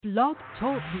Blog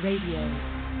Talk Radio.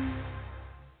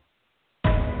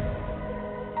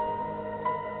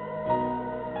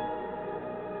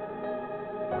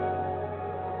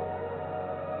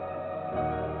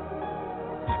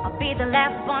 I'll be the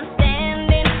last one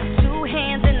standing, two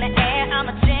hands in the air, I'm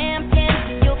a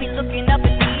champion. You'll be looking up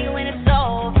at me when it's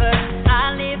over.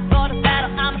 I live for the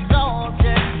battle, I'm a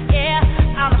soldier. Yeah,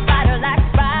 I'm a fighter like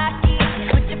Rocky,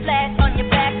 put your flag on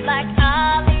your back like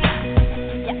Ali.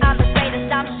 Yeah, I'm the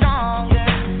greatest, I'm stronger.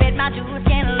 Bet my dues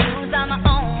can't lose, I'ma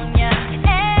own ya.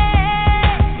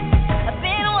 Hey, I've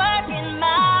been working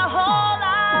my whole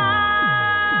life,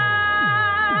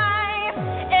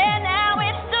 and now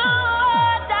it's do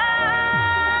or die.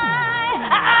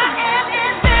 I am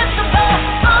invincible,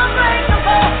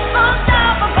 unbreakable,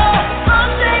 unstoppable,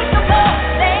 unshakable.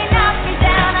 They knock me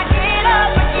down, I get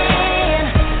up again.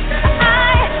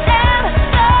 I am the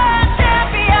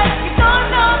champion. You don't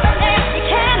know my name, you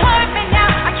can't hurt me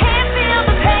now. I can't feel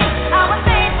the pain. I was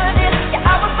made for this, yeah,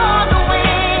 I was born to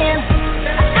win.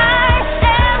 I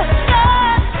am the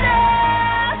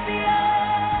champion.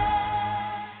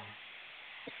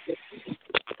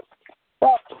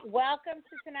 Well, welcome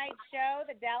to tonight's show,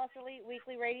 the Dallas Elite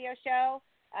Weekly Radio Show.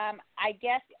 I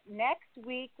guess next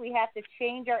week we have to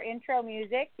change our intro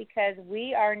music because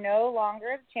we are no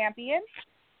longer the champions.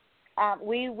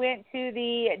 We went to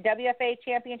the WFA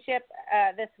Championship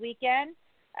this weekend.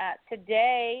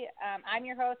 Today, I'm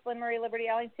your host, Lynn Marie Liberty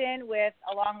Ellington,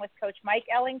 along with Coach Mike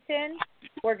Ellington.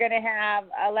 We're going to have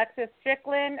Alexis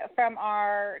Strickland from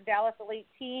our Dallas Elite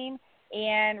team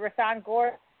and Rasan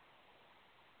Gore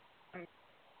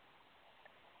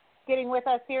getting with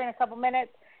us here in a couple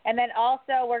minutes. And then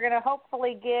also we're going to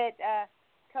hopefully get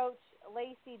Coach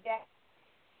Lacey Deck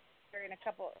in a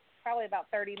couple, probably about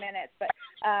 30 minutes. But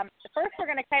first we're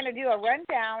going to kind of do a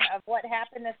rundown of what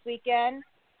happened this weekend.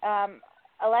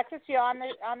 Alexis, you on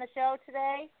the show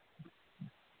today?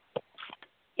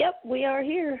 Yep, we are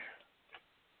here.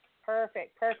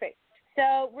 Perfect.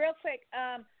 So real quick,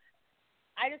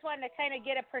 I just wanted to kind of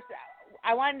get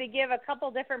I wanted to give a couple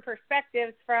different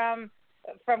perspectives from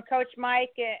Coach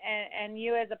Mike and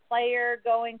you as a player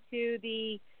going to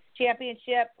the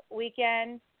championship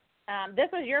weekend. This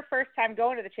was your first time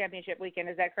going to the championship weekend,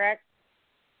 is that correct?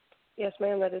 Yes,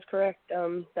 ma'am, that is correct.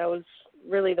 That was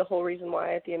really the whole reason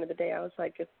why at the end of the day I was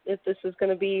like, if this is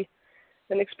going to be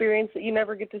an experience that you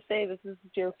never get to say, this is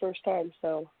your first time.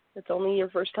 So it's only your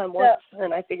first time once,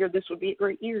 and I figured this would be a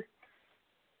great year.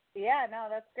 Yeah, no,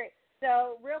 that's great.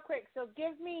 So real quick, so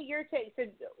give me your take. So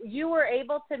you were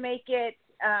able to make it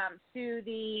to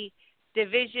the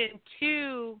Division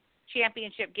II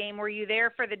championship game. Were you there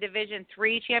for the Division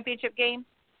III championship game?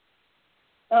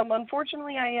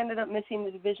 Unfortunately, I ended up missing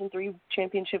the Division III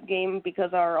championship game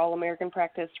because our All-American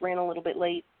practice ran a little bit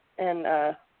late, and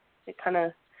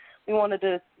we wanted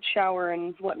to shower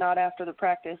and whatnot after the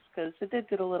practice because it did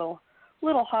get a little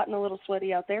hot and a little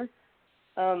sweaty out there.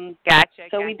 Gotcha.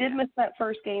 So we did miss that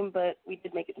first game, but we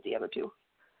did make it to the other two.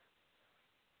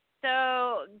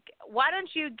 So why don't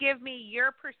you give me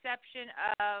your perception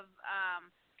of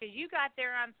because you got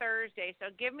there on Thursday, so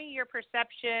give me your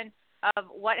perception of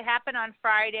what happened on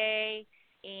Friday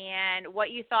and what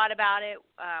you thought about it,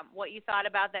 what you thought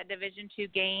about that Division II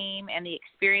game and the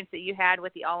experience that you had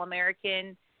with the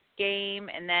All-American game,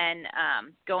 and then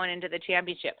going into the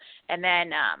championship. And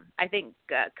then I think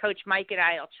Coach Mike and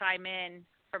I will chime in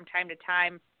from time to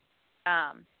time.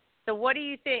 So what do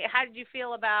you think? How did you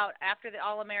feel about after the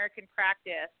All-American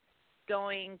practice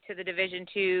going to the Division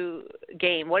II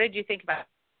game? What did you think about it?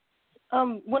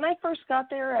 When I first got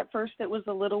there, at first it was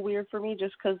a little weird for me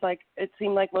just because it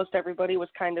seemed like most everybody was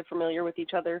kind of familiar with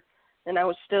each other, and I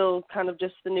was still kind of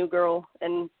just the new girl,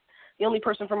 and the only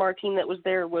person from our team that was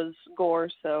there was Gore,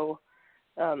 so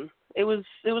it was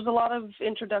a lot of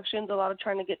introductions, a lot of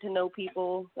trying to get to know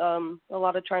people, a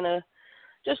lot of trying to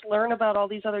just learn about all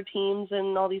these other teams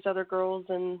and all these other girls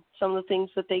and some of the things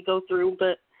that they go through.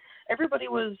 But everybody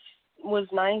was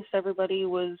nice, everybody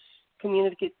was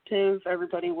communicative,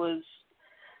 everybody was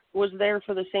there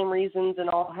for the same reasons and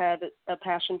all had a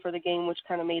passion for the game, which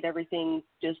kind of made everything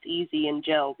just easy and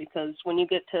gel, because when you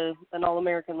get to an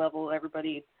All-American level,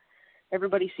 everybody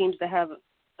seems to have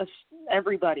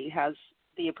everybody has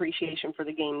the appreciation for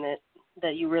the game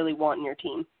that you really want in your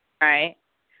team. Right.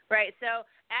 So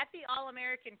at the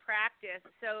All-American practice,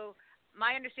 so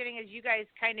my understanding is you guys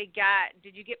kind of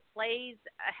did you get plays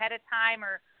ahead of time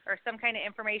or some kind of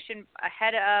information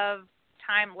ahead of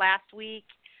time last week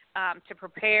to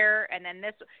prepare, and then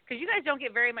this, because you guys don't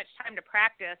get very much time to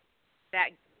practice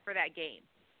for that game.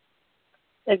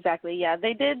 Exactly. Yeah,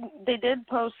 they did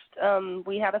post.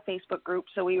 We had a Facebook group,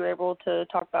 so we were able to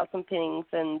talk about some things,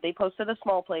 and they posted a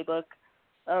small playbook.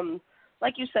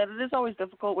 Like you said, it is always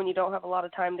difficult when you don't have a lot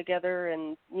of time together,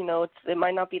 and it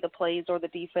might not be the plays or the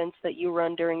defense that you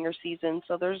run during your season.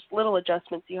 So there's little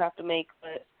adjustments you have to make.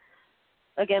 But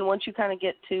again, once you kind of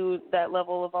get to that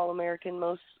level of All-American,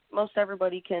 most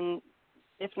everybody can,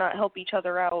 if not help each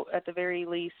other out, at the very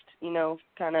least,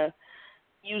 kind of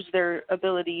use their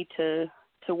ability to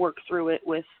work through it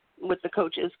with the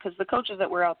coaches, because the coaches that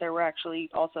were out there were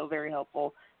actually also very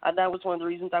helpful. That was one of the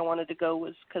reasons I wanted to go,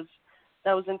 was because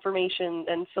that was information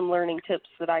and some learning tips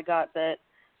that I got that,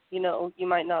 you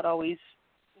might not always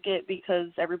get, because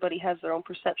everybody has their own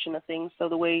perception of things. So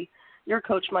the way your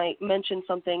coach might mention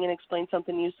something and explain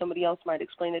something to you, somebody else might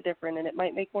explain it different, and it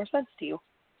might make more sense to you.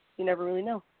 You never really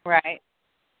know. Right.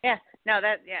 Yeah. No,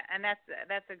 and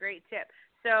that's a great tip.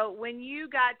 So when you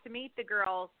got to meet the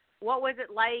girls, what was it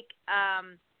like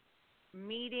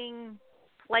meeting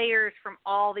players from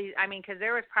all these? I mean, because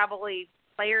there was probably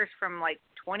players from like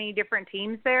 20 different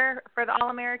teams there for the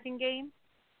All-American game.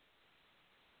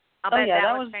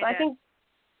 That was.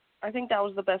 I think that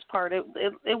was the best part. It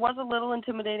was a little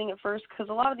intimidating at first, because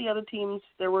a lot of the other teams,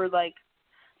 there were like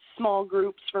small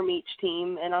groups from each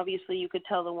team, and obviously you could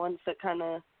tell the ones that kind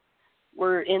of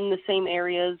were in the same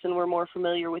areas and were more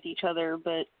familiar with each other.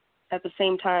 But at the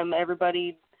same time,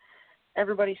 everybody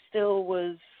still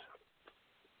was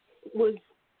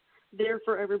there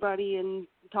for everybody and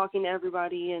talking to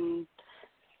everybody, and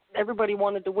everybody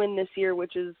wanted to win this year,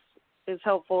 which is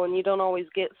helpful, and you don't always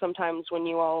get sometimes when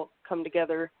you all come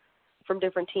together from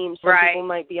different teams. Some people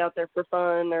might be out there for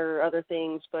fun or other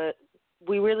things, but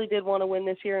we really did want to win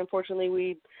this year. Unfortunately,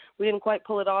 we didn't quite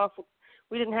pull it off.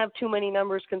 We didn't have too many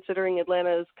numbers, considering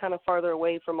Atlanta is kind of farther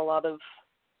away from a lot of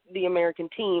the American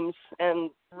teams,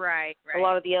 and a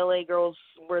lot of the LA girls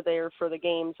were there for the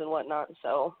games and whatnot.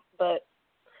 So, but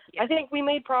I think we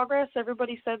made progress.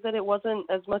 Everybody said that it wasn't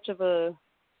as much of a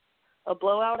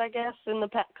blowout, I guess,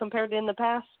 compared to in the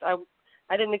past.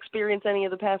 I didn't experience any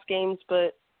of the past games,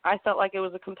 but I felt like it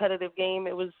was a competitive game.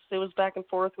 It was back and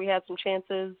forth. We had some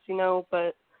chances,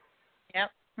 but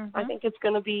I think it's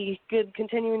going to be good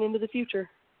continuing into the future.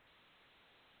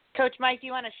 Coach Mike, do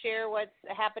you want to share what's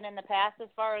happened in the past as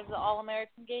far as the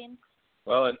All-American games?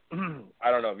 Well,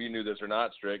 I don't know if you knew this or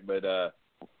not, Strick, but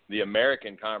the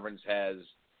American Conference has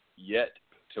yet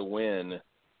to win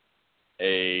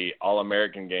a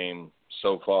All-American game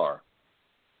so far.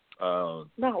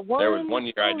 Not one. There was one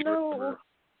year I do remember.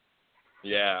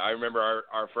 Yeah, I remember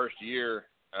our first year,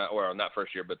 or not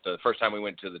first year, but the first time we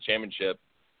went to the championship,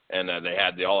 and they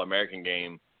had the All-American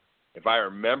game. If I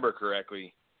remember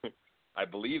correctly, I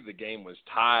believe the game was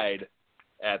tied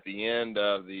at the end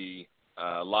of the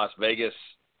Las Vegas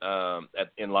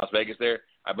in Las Vegas there.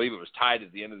 I believe it was tied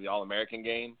at the end of the All-American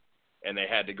game, and they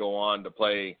had to go on to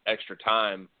play extra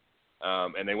time,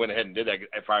 and they went ahead and did that,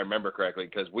 if I remember correctly,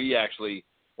 because we actually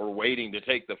were waiting to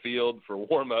take the field for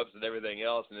warm-ups and everything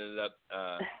else, and ended up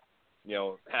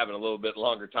having a little bit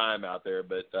longer time out there.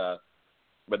 But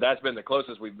that's been the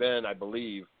closest we've been, I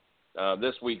believe.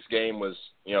 This week's game was,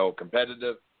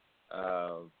 competitive,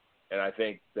 and I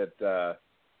think that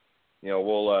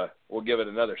we'll give it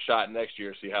another shot next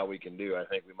year, see how we can do. I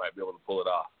think we might be able to pull it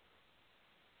off.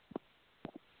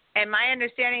 And my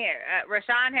understanding,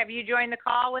 Rashawn, have you joined the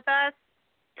call with us?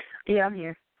 Yeah, I'm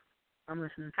here. I'm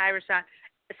listening. Hi, Rashawn.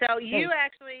 So you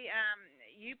actually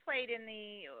you played in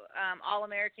the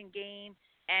All-American game,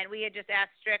 and we had just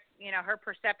asked Strick, her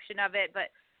perception of it, but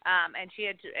and she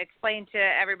had explained to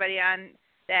everybody on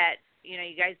that, you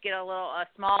guys get a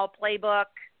small playbook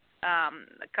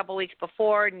a couple weeks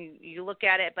before, and you look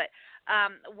at it. But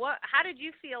how did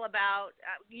you feel about?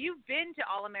 You've been to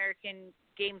All-American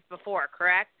games before,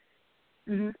 correct?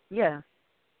 Mhm. Yeah.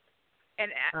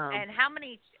 And how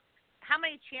many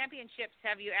championships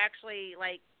have you actually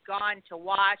gone to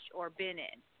watch or been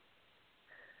in?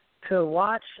 To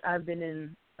watch, I've been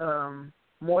in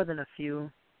more than a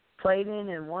few. Played in,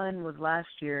 and one was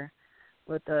last year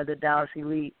with the Dallas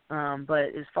Elite.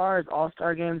 But as far as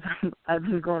All-Star games, I've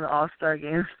been going to All-Star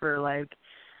games for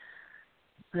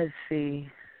let's see,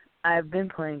 I've been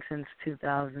playing since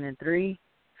 2003,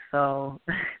 so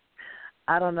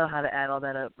I don't know how to add all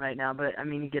that up right now. But I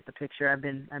mean, you get the picture. I've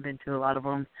been to a lot of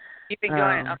them. You've been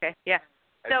going, okay, yeah.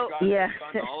 Have you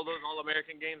gone to all those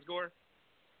All-American games, Gore?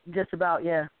 Just about,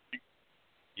 yeah.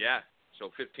 Yeah,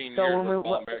 so 15 so years when of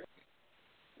All-American.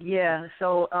 Yeah,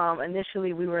 so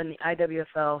initially we were in the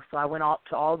IWFL, so I went out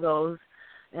to all those,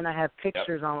 and I have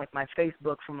pictures on my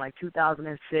Facebook from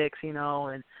 2006,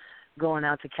 and going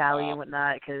out to Cali and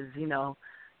whatnot, because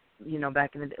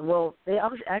back in the day. Well, they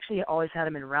actually always had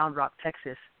them in Round Rock,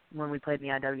 Texas when we played in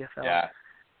the IWFL. Yeah.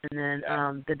 And then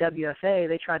the WFA,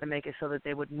 they tried to make it so that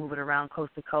they would move it around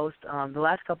coast to coast. The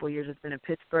last couple of years it's been in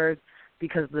Pittsburgh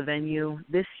because of the venue.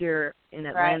 This year in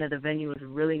Atlanta, the venue is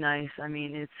really nice. I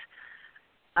mean,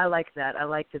 I like that. I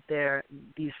like that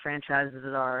these franchises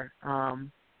are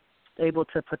able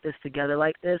to put this together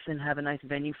like this and have a nice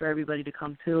venue for everybody to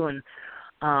come to. And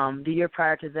the year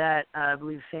prior to that, I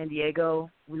believe San Diego,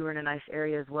 we were in a nice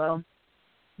area as well.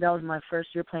 That was my first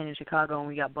year playing in Chicago, and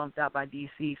we got bumped out by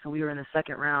D.C., so we were in the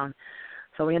second round.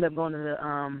 So we ended up going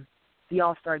to the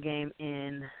All-Star game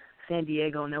in San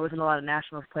Diego, and there wasn't a lot of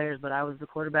Nationals players, but I was the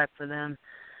quarterback for them.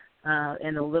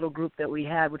 And the little group that we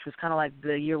had, which was kind of like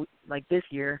this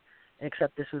year,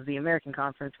 except this was the American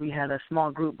Conference, we had a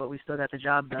small group, but we still got the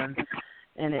job done.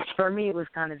 And for me, it was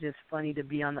kind of just funny to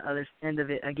be on the other end of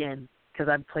it again, because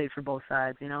I've played for both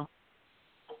sides,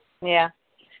 Yeah.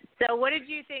 So what did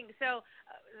you think? So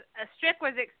Strick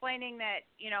was explaining that,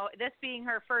 this being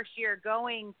her first year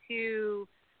going to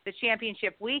the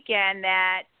championship weekend,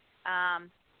 that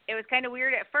it was kind of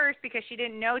weird at first because she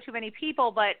didn't know too many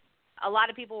people, but a lot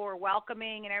of people were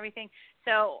welcoming and everything.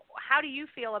 So how do you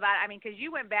feel about it? I mean, because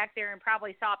you went back there and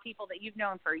probably saw people that you've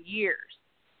known for years.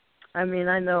 I mean,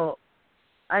 I know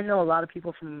a lot of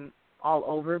people from all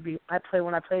over. When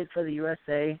I played for the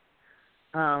USA,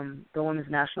 the women's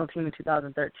national team in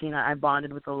 2013, I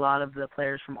bonded with a lot of the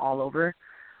players from all over.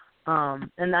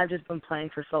 And I've just been playing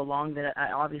for so long that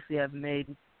I obviously have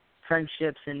made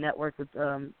friendships and networked with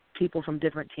people from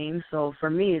different teams. So for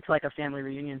me, it's like a family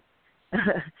reunion.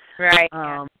 Right.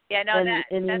 That's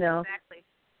exactly.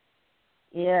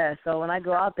 Yeah, so when I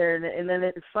go out there, and then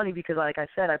it's funny because, like I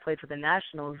said, I played for the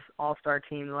Nationals All-Star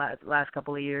team the last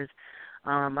couple of years.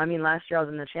 Last year I was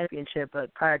in the championship,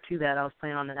 but prior to that I was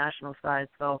playing on the national side.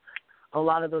 So a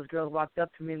lot of those girls walked up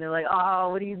to me and they're like, "Oh,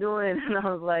 what are you doing?" And I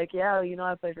was like, "Yeah,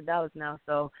 I play for Dallas now."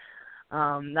 So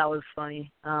that was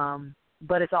funny.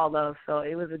 But it's all love, so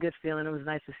it was a good feeling. It was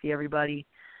nice to see everybody.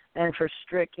 And for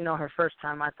Strick, her first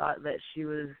time, I thought that she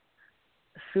was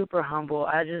super humble.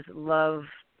 I just love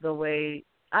the way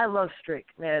I love Strick,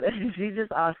 man. She's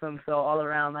just awesome. So all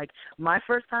around, like my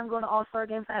first time going to All-Star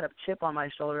games, I had a chip on my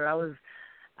shoulder. I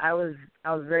was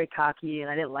very cocky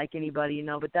and I didn't like anybody,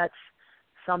 but that's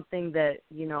something that,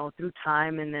 through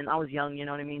time, and then I was young, you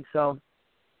know what I mean? So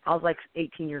I was like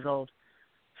 18 years old.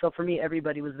 So for me,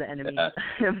 everybody was the enemy.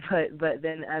 but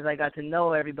then as I got to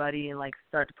know everybody and like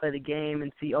start to play the game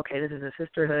and see, okay, this is a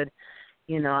sisterhood,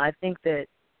 I think that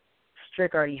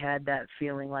Strick already had that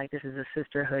feeling like this is a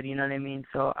sisterhood, you know what I mean?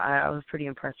 So I was pretty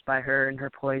impressed by her and her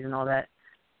poise and all that.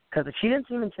 Because she didn't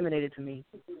seem intimidated to me.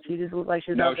 She just looked like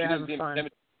she was out there having fun.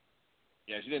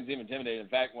 Yeah, she didn't seem intimidated. In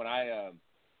fact, when I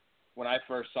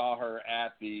first saw her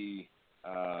at the,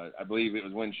 I believe it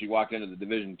was when she walked into the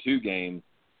Division II game,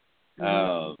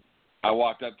 I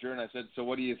walked up to her and I said, "So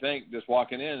what do you think just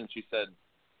walking in?" And she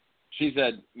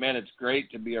said, "Man, it's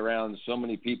great to be around so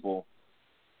many people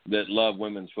that love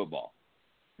women's football."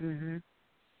 Mhm.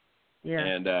 Yeah.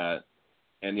 And that's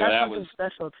that was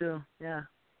special too. Yeah.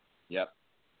 Yep.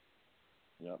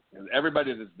 And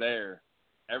everybody that's there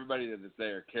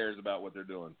cares about what they're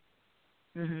doing.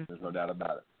 Mhm. There's no doubt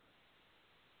about it.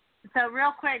 So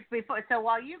real quick,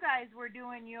 while you guys were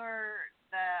doing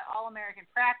the All-American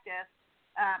practice,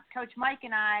 Coach Mike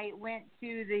and I went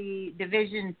to the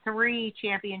Division III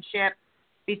championship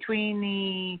between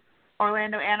the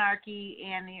Orlando Anarchy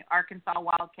and the Arkansas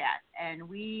Wildcats, and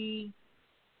we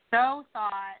so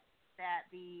thought that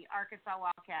the Arkansas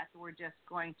Wildcats were just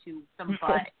going to whip some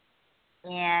butt.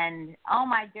 And oh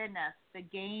my goodness, the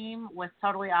game was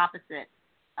totally opposite.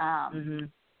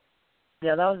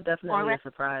 Yeah, that was definitely a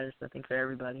surprise, I think, for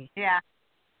everybody. Yeah.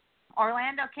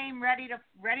 Orlando came ready to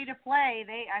play.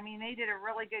 They did a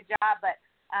really good job, but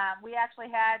we actually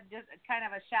had just kind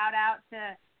of a shout out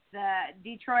to the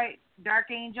Detroit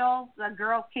Dark Angels. The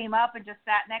girls came up and just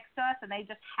sat next to us, and they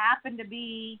just happened to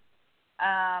be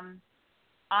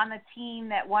on the team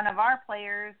that one of our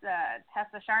players,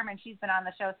 Tessa Sharman, she's been on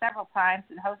the show several times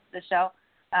and hosted the show.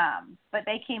 But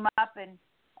they came up and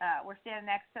were standing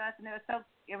next to us, and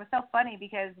it was so funny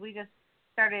because we just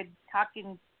started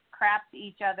talking crap to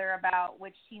each other about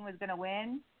which team was going to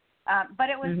win. But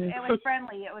it was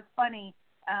friendly. It was funny.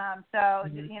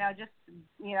 Just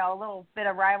a little bit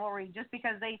of rivalry. Just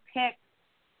because they picked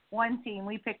one team,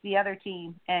 we picked the other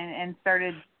team and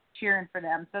started cheering for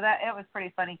them. So that it was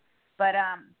pretty funny. But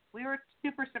we were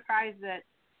super surprised that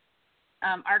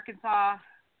Arkansas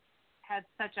had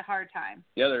such a hard time.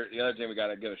 The other team we got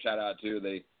to give a shout out to.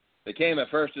 They came at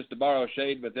first just to borrow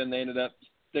shade, but then they ended up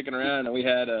sticking around, and we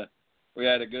had we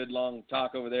had a good long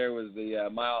talk over there with the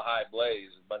Mile High Blaze,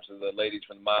 a bunch of the ladies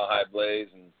from the Mile High Blaze,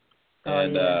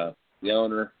 and the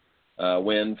owner,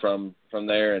 Wynn from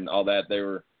there, and all that. They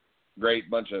were a great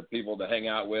bunch of people to hang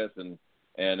out with, and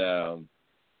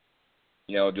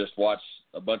just watch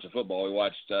a bunch of football. We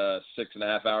watched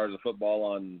 6.5 hours of football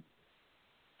on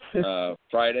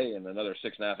Friday, and another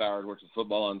 6.5 hours worth of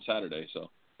football on Saturday. So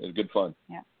it was good fun.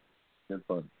 Yeah. Good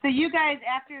fun. So you guys,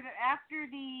 after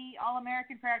the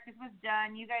All-American practice was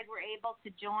done, you guys were able to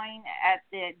join at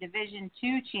the Division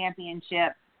II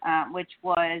championship, which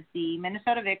was the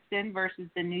Minnesota Vixen versus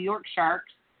the New York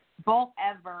Sharks, both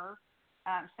ever.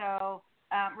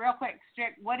 Real quick,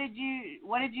 Strick, what did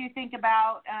you think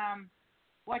about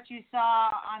what you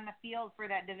saw on the field for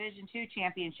that Division II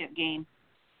championship game?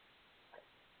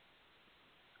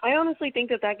 I honestly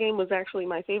think that game was actually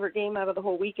my favorite game out of the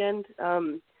whole weekend.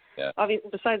 Obviously,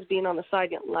 besides being on the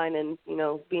sideline and,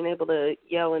 being able to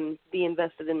yell and be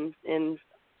invested in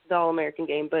the All-American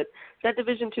game. But that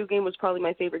Division II game was probably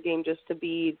my favorite game, just to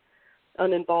be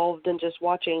uninvolved and just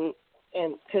watching,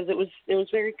 and because it was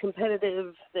very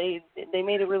competitive. They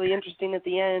made it really interesting at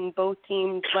the end. Both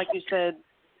teams, like you said,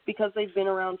 because they've been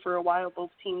around for a while,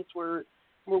 both teams were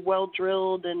well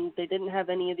drilled, and they didn't have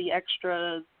any of the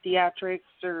extra theatrics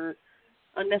or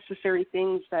unnecessary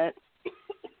things that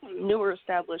newer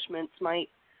establishments might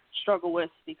struggle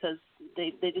with, because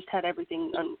they just had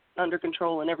everything under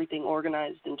control and everything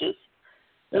organized, and just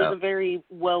it was a very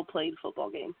well played football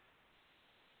game.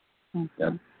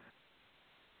 Yeah.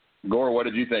 Gore, what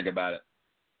did you think about it?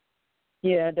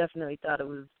 Yeah, I definitely thought it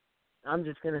was. I'm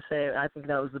just gonna say I think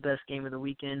that was the best game of the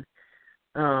weekend.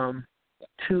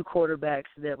 Two quarterbacks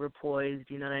that were poised,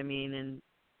 you know what I mean, and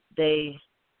they.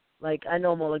 Like, I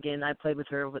know Mulligan. I played with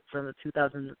her from the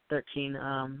 2013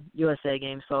 USA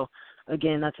game. So,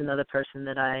 again, that's another person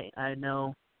that I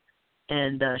know.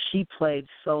 And she played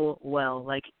so well.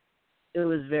 Like, it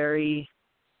was very,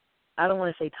 I don't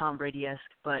want to say Tom Brady-esque,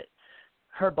 but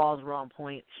her balls were on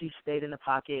point. She stayed in the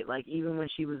pocket. Like, even when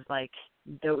she was, like,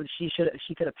 she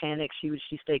could have panicked.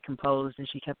 She stayed composed, and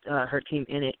she kept her team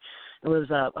in it. It was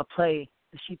a play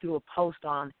that she threw a post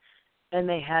on, and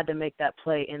they had to make that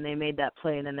play, and they made that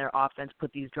play, and then their offense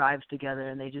put these drives together,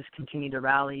 and they just continued to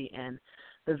rally, and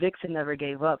the Vixen never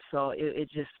gave up. So it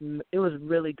was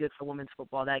really good for women's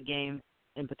football, that game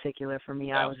in particular for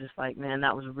me. I was just like, man,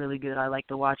 that was really good. I like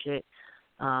to watch it.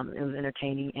 It was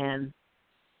entertaining, and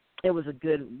it was a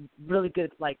really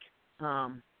good,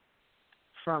 from,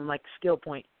 skill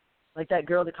point. Like that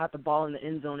girl that caught the ball in the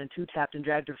end zone and two-tapped and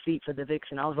dragged her feet for the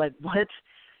Vixen. I was like, what?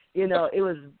 It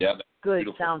was good,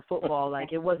 beautiful, sound football.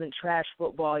 Like, it wasn't trash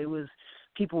football. It was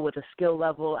people with a skill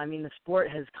level. I mean, the sport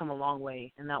has come a long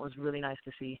way, and that was really nice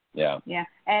to see. Yeah. Yeah,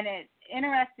 and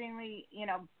interestingly,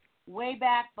 way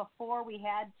back before we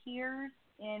had tiers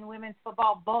in women's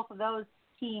football, both of those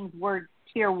teams were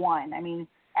Tier 1. I mean,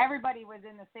 everybody was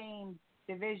in the same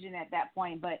division at that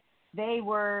point, but they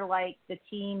were like the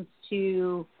teams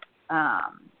to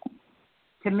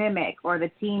mimic, or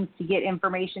the teams to get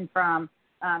information from,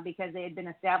 because they had been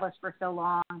established for so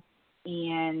long,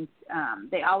 and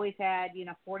they always had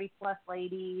 40-plus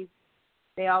ladies.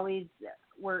 They always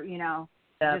were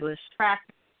established, just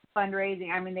practice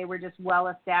fundraising. I mean, they were just well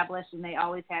established, and they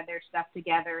always had their stuff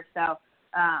together. So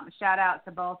shout out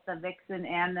to both the Vixen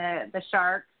and the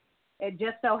Sharks. It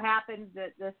just so happens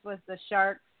that this was the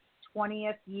Sharks'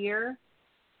 20th year,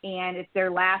 and it's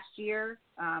their last year.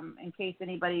 In case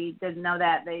anybody doesn't know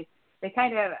that, they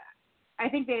kind of, I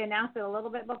think they announced it a little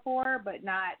bit before, but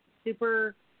not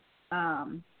super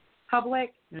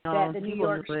public. No, that the New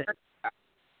York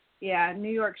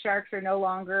Sharks are no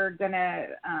longer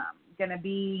gonna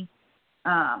be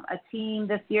a team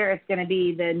this year. It's gonna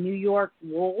be the New York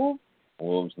Wolves.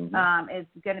 It's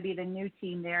gonna be the new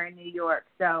team there in New York.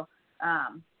 So.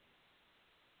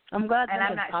 I'm glad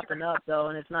that it's popping up, though,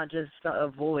 and it's not just a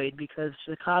void, because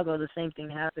Chicago, the same thing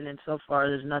happened, and so far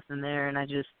there's nothing there, and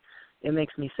it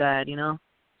makes me sad,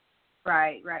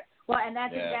 Right. Well, and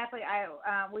that's exactly,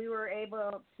 we were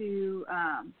able to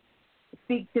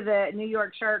speak to the New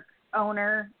York Sharks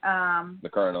owner. The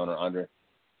current owner, Andre.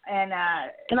 And I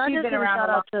just give a shout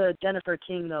out to Jennifer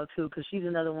King, though, too, because she's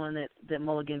another one that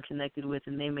Mulligan connected with,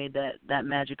 and they made that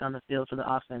magic on the field for the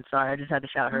offense. Sorry, I just had to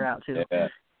shout her out, too. Yeah.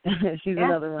 She's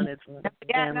another one that's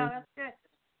family. No, that's good.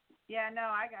 Yeah, no,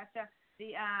 I gotcha.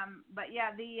 The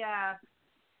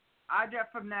Audra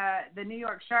from the New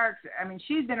York Sharks, I mean,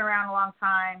 she's been around a long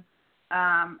time,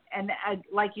 and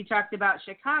like you talked about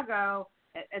Chicago,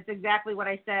 it's exactly what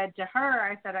I said to her.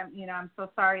 I said, I'm so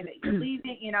sorry that you're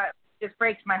leaving. It just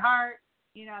breaks my heart.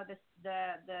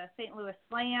 The St. Louis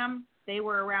Slam, they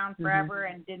were around forever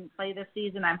and didn't play this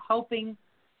season. I'm hoping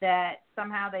that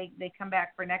somehow they come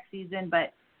back for next season.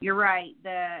 But you're right.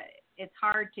 It's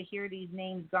hard to hear these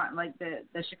names gone, like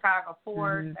the Chicago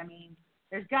Force. I mean,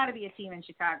 there's got to be a team in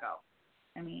Chicago.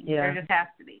 I mean, there just has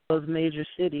to be. Those major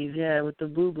cities, with the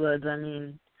Blue Bloods. I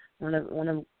mean, when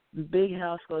a big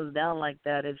house goes down like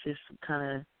that, it's just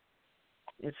kind of,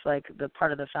 it's like the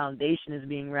part of the foundation is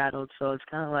being rattled. So it's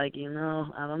kind of like,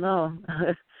 I don't know.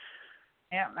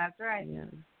 Yeah, that's right. Yeah.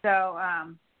 So,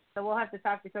 so we'll have to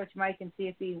talk to Coach Mike and see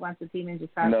if he wants a team in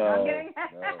Chicago. No, I'm kidding.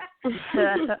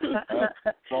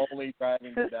 I'm only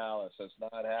driving to Dallas. That's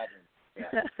not happening.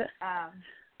 Yeah.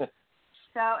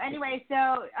 So anyway,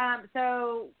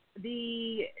 so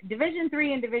the Division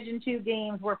III and Division II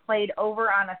games were played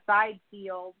over on a side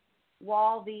field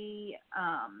while the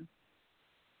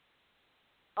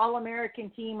All-American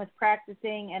team was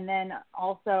practicing, and then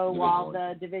also while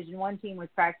the Division I team was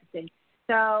practicing.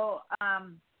 So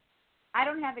I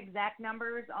don't have exact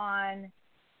numbers on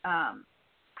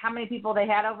how many people they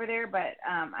had over there, but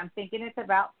I'm thinking it's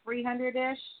about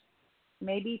 300-ish,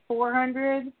 maybe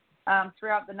 400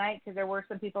 throughout the night, because there were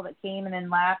some people that came and then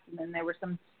left, and then there were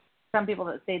some people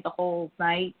that stayed the whole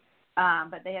night.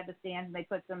 But they had the stands, and they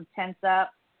put some tents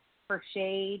up for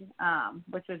shade,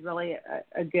 which was really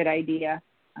a good idea,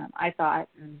 I thought,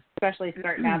 especially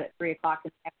starting out at 3 o'clock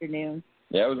in the afternoon.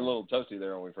 Yeah, it was a little toasty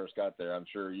there when we first got there. I'm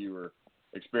sure you were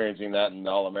experiencing that in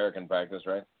All-American practice,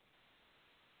 right?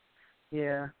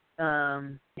 Yeah.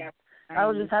 Yeah. I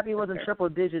was just happy it wasn't triple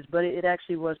digits, but it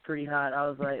actually was pretty hot. I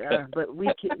was like, but we,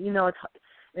 it's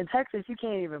in Texas, you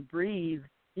can't even breathe.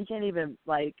 You can't even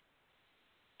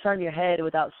turn your head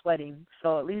without sweating.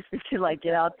 So at least we could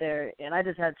get out there. And I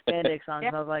just had spandex on,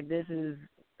 so I was like, it's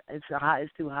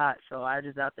too hot. So I was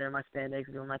just out there in my spandex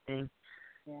doing my thing.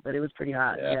 Yeah. But it was pretty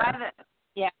hot.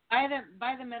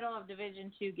 By the middle of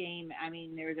Division II game, I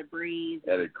mean, there was a breeze.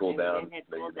 It had cooled down. It had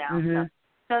cooled down.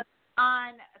 So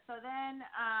then.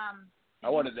 I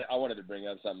wanted to bring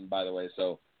up something, by the way.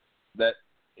 So that,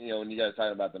 when you guys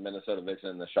talking about the Minnesota Vixen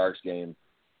and the Sharks game,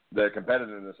 the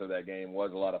competitiveness of that game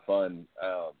was a lot of fun.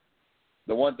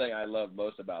 The one thing I love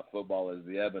most about football is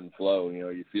the ebb and flow.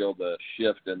 You feel the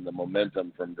shift in the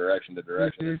momentum from direction to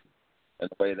direction and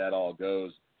the way that all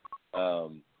goes.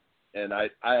 And I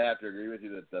have to agree with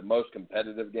you that the most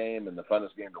competitive game and the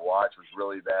funnest game to watch was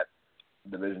really that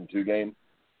Division II game.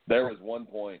 There was one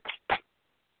point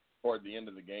toward the end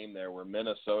of the game there where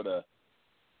Minnesota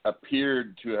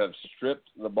appeared to have stripped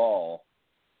the ball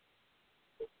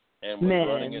and was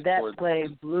running it that play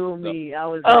blew me. I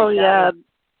was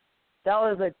that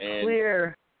was a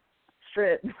clear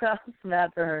strip from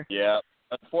after her. Yeah.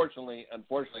 Unfortunately,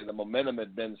 the momentum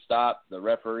had been stopped. The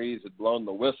referees had blown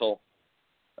the whistle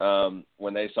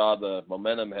when they saw the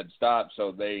momentum had stopped,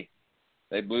 so they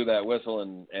blew that whistle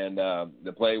and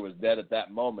the play was dead at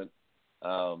that moment.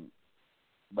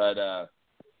 But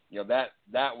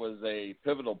that was a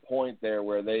pivotal point there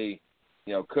where they,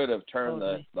 could have turned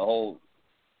the whole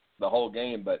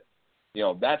game. But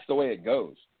that's the way it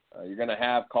goes. You're going to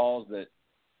have calls that,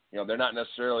 they're not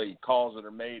necessarily calls that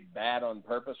are made bad on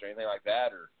purpose or anything like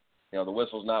that, or the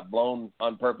whistle's not blown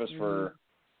on purpose for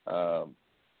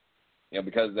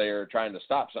because they are trying to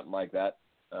stop something like that.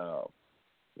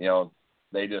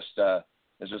 They just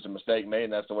it's just a mistake made,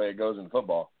 and that's the way it goes in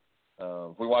football.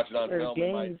 If we watch it on film,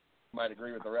 we might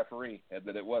agree with the referee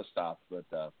that it was stopped, but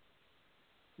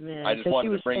I just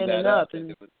wanted to bring that up.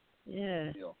 And, it was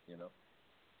deal,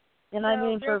 And I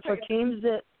mean, for teams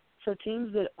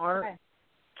that aren't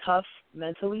tough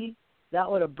mentally, that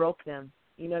would have broke them.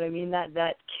 You know what I mean?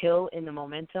 That kill in the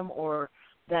momentum or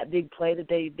that big play that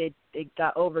they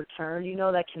got overturned,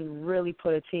 that can really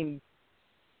put a team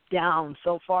down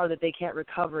so far that they can't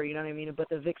recover, you know what I mean? But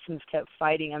the Vixens kept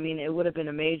fighting. I mean, it would have been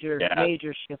a major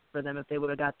shift for them if they would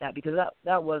have got that, because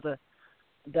that was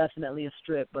definitely a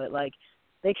strip. But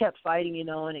they kept fighting,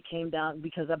 and it came down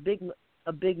because a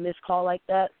big missed call like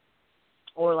that,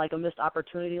 or a missed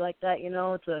opportunity like that,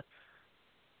 it's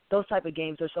those type of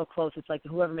games are so close. It's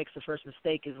whoever makes the first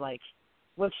mistake is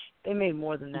which they made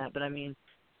more than that, but I mean,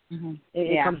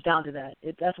 it comes down to that.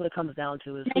 That's what it comes down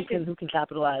to is who can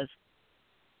capitalize.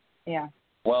 Yeah.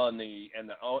 Well, and the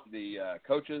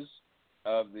coaches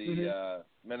of the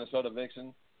Minnesota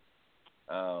Vixen,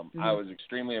 I was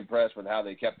extremely impressed with how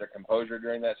they kept their composure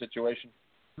during that situation.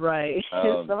 Right.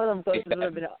 Some of them coaches would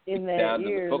have been in their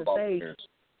ears and face.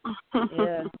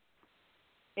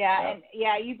 And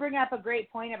you bring up a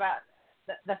great point about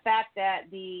the fact that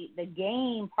the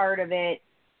game part of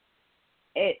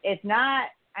it's not.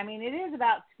 I mean, it is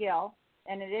about skill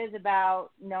and it is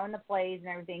about knowing the plays and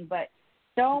everything, but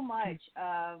so much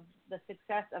of the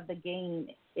success of the game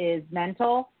is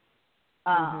mental.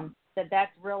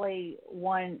 That's really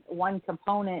one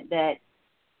component that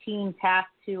teams have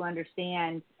to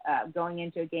understand going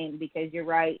into a game, because you're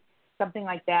right, something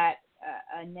like that,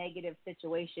 a negative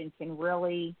situation can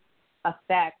really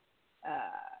affect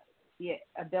the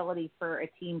ability for a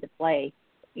team to play,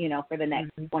 for the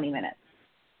next 20 minutes.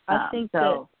 I think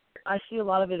that I see a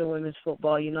lot of it in women's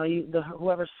football.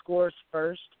 Whoever scores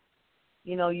first,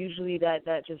 usually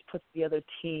that just puts the other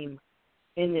team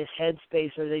in this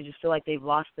headspace, or they just feel like they've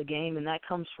lost the game, and that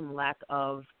comes from lack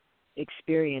of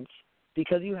experience,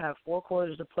 because you have 4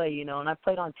 quarters to play, and I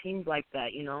played on teams like that,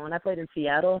 when I played in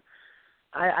Seattle.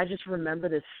 I just remember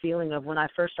this feeling of when I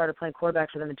first started playing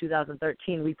quarterback for them in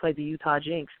 2013, we played the Utah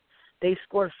Jinx. They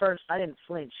scored first. I didn't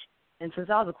flinch. And since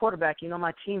I was a quarterback,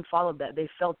 my team followed that. They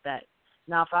felt that.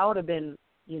 Now, if I would have been,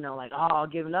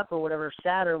 giving up or whatever,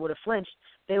 sad or would have flinched,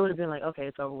 they would have been like, okay,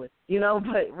 it's over with.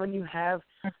 But when you have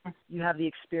the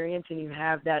experience and you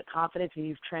have that confidence and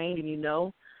you've trained and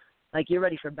you're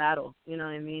ready for battle. You know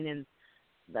what I mean? And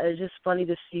it's just funny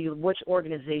to see which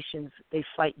organizations they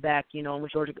fight back, and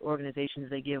which organizations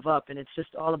they give up. And it's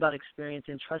just all about experience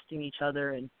and trusting each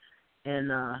other and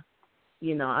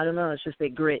I don't know, it's just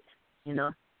that grit,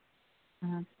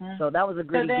 So that was a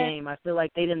gritty game. I feel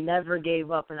like they never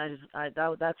gave up, and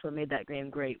that's what made that game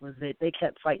great, was that they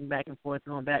kept fighting back and forth,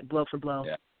 going back blow for blow.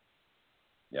 Yeah.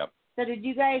 Yep. So did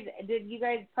you guys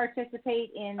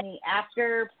participate in the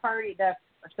after party?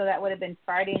 So that would have been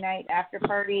Friday night after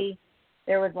party.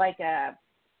 There was like a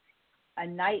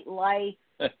nightlife.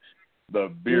 The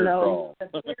beer crawl.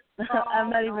 I'm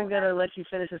not even gonna let you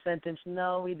finish a sentence.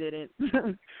 No, we didn't.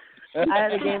 I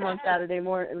had a game on Saturday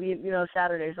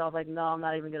Saturday, so I was like, no, I'm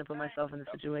not even gonna put myself in the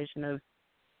situation of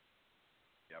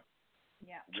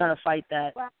trying to fight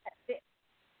that. Well,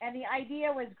 and the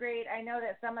idea was great. I know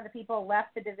that some of the people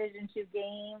left the Division II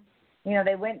game.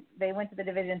 They went to the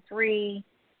Division III.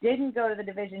 Didn't go to the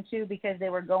Division II because they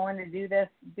were going to do this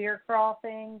beer crawl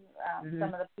thing.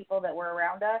 Some of the people that were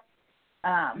around us.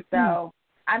 So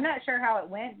I'm not sure how it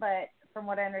went, but from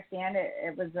what I understand,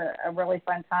 it was a really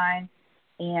fun time.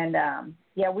 And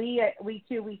we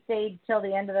stayed till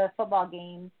the end of the football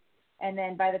game, and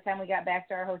then by the time we got back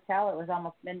to our hotel, it was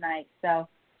almost midnight. So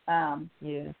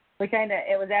it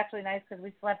was actually nice because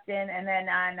we slept in, and then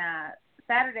on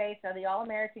Saturday, so the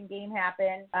All-American game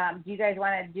happened. Do you guys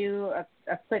want to do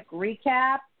a quick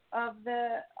recap of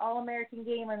the All-American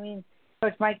game? I mean,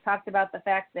 Coach Mike talked about the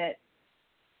fact that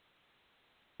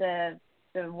the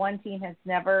one team has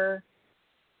never,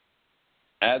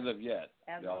 as of yet,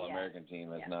 the All-American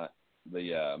team has not,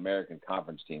 the American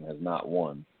Conference team has not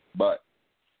won. But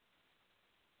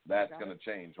that's going to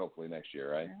change hopefully next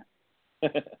year, right?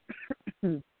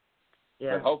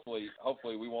 Yeah. But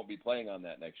hopefully we won't be playing on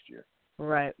that next year.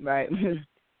 Right.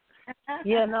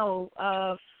 Yeah, no,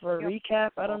 for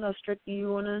recap, I don't know, Stricky,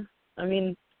 you want to? I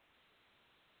mean,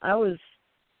 I was,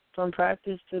 from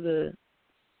practice to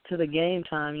the game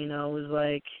time, it was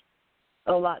like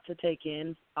a lot to take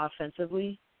in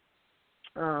offensively.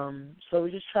 So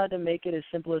we just tried to make it as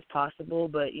simple as possible,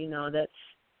 but,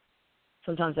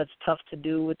 sometimes that's tough to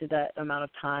do with that amount of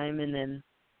time and then,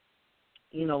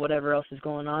 whatever else is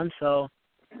going on. So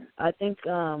I think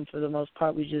for the most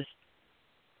part we just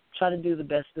try to do the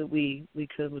best that we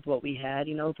could with what we had,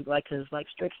 because like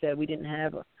Strick said, we didn't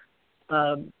have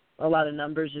a lot of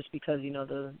numbers just because,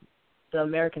 the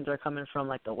Americans are coming from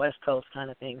like the West Coast kind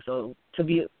of thing. So to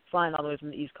be flying all the way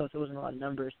from the East Coast, there wasn't a lot of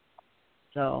numbers.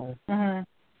 So,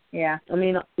 yeah. I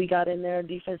mean, we got in there,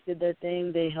 defense did their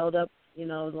thing. They held up, as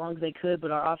long as they could,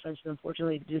 but our offense,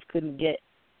 unfortunately, just couldn't get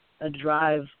a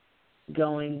drive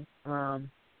going, and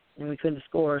we couldn't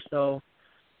score. So,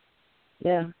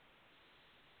 yeah.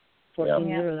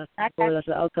 14-0, that's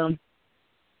the outcome.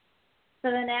 So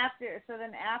then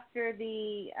after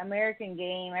the American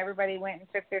game, everybody went and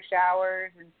took their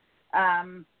showers,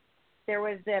 and there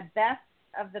was the best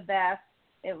of the best.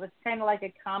 It was kind of like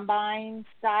a combine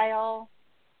style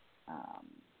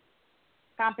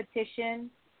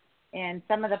competition, and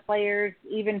some of the players,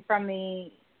 even from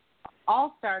the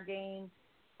All-Star game,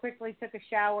 quickly took a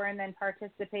shower and then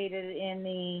participated in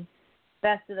the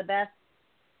best of the best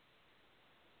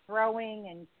throwing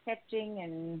and catching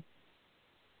and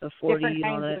the 40 different and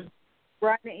all kinds that. of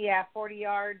running,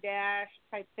 40-yard dash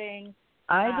type thing.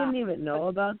 I didn't even know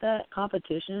about that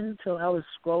competition until I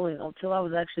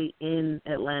was actually in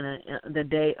Atlanta the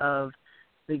day of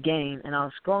the game, and I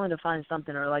was scrolling to find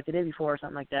something, or like the day before or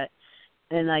something like that,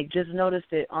 and I just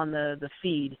noticed it on the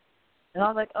feed, And I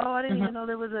was like, oh, I didn't even know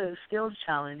there was a skills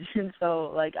challenge. And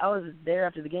so, like, I was there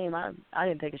after the game. I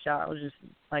didn't take a shower. I was just,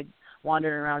 like,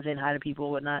 wandering around saying hi to people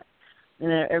and whatnot.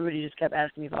 And then everybody just kept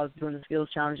asking me if I was doing the skills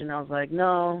challenge, and I was like,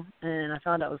 no. And I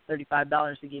found out it was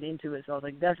 $35 to get into it, so I was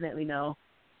like, definitely no.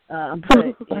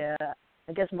 But, yeah,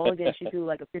 I guess Mulligan, she threw,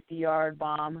 like, a 50-yard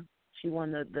bomb. She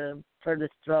won the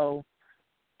furthest throw.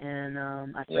 And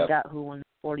I forgot who won the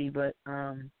 40, but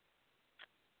I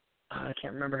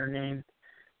can't remember her name.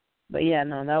 But yeah,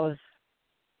 no, I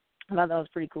thought that was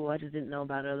pretty cool. I just didn't know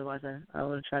about it. Otherwise, I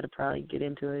would have tried to probably get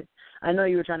into it. I know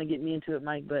you were trying to get me into it,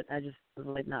 Mike, but I just was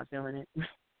like not feeling it.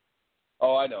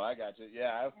 Oh, I know. I got you.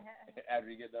 Yeah,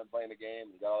 after you get done playing the game,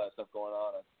 you got all that stuff going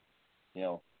on. You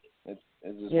know, it's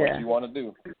just what you want to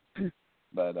do.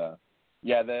 But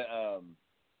yeah,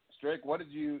 Strick, what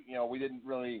did you know? We didn't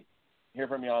really hear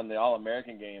from you on the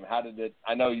All-American game. How did it?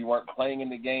 I know you weren't playing in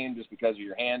the game just because of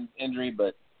your hand injury,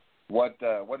 but what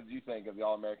did you think of the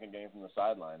All-American game from the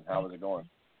sideline? How was it going?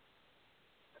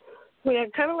 Well, yeah,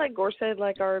 kind of like Gore said,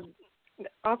 like our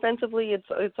offensively,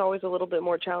 it's always a little bit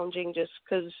more challenging just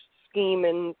because scheme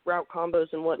and route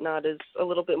combos and whatnot is a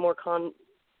little bit more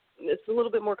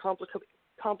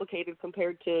complicated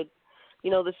compared to,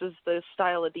 this is the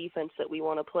style of defense that we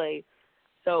want to play.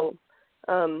 So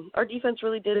our defense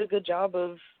really did a good job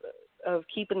of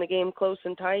keeping the game close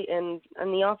and tight, and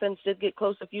the offense did get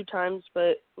close a few times,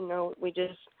 but we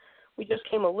just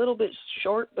came a little bit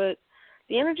short. But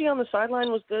the energy on the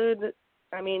sideline was good.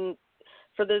 I mean,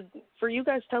 for you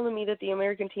guys telling me that the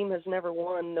American team has never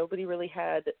won, nobody really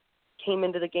came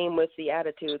into the game with the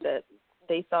attitude that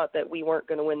they thought that we weren't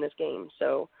going to win this game.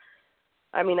 So,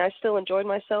 I mean, I still enjoyed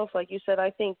myself. Like you said, I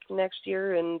think next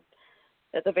year and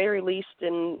at the very least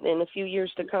in a few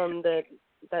years to come that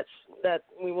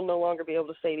we will no longer be able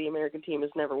to say the American team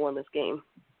has never won this game.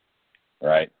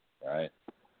 Right.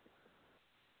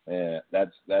 Yeah,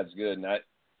 that's good. And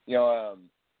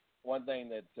one thing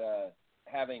that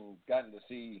having gotten to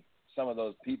see some of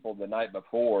those people the night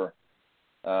before,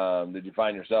 did you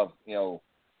find yourself,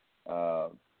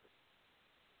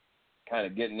 kind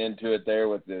of getting into it there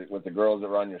with the girls that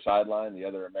were on your sideline, the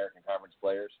other American Conference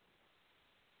players?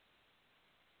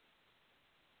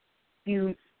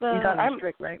 You talking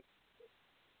Strick, right?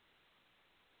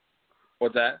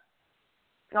 What's that?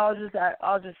 I was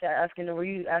just asking. Were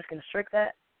you asking Strick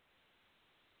that?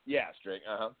 Yeah, Strick.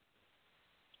 I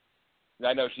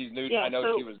know she's new. Yeah,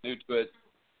 she was new to it.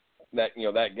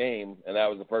 That game, and that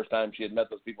was the first time she had met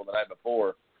those people the night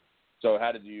before. So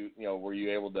how did you, were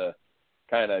you able to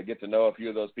kind of get to know a few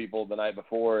of those people the night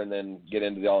before, and then get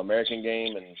into the All-American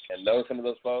game and know some of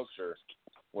those folks, or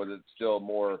was it still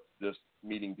more just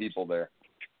meeting people there?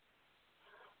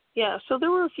 Yeah, so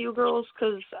there were a few girls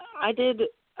because I did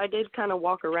kind of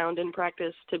walk around in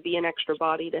practice to be an extra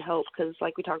body to help because,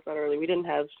 like we talked about earlier, we didn't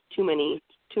have too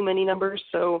many numbers.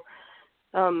 So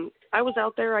I was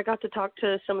out there. I got to talk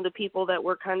to some of the people that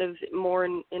were kind of more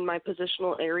in my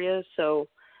positional area. So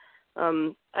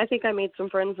I think I made some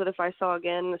friends that if I saw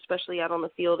again, especially out on the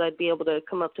field, I'd be able to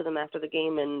come up to them after the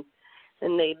game and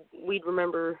we'd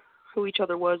remember who each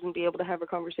other was and be able to have a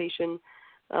conversation.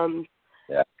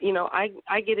 Yeah.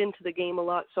 I get into the game a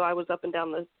lot, so I was up and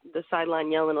down the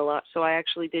sideline yelling a lot. So I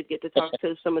actually did get to talk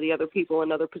to some of the other people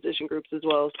in other position groups as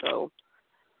well. So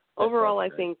overall, I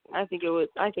think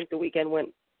the weekend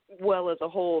went well as a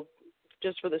whole,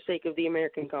 just for the sake of the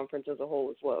American Conference as a whole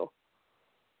as well.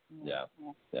 Yeah,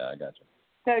 I got you.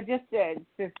 So just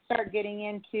to start getting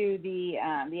into the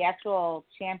actual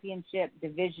championship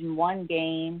Division I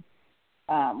game,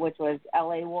 which was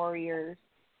LA Warriors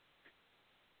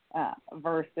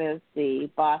versus the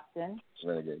Boston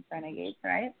Renegades,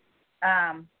 right?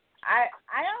 I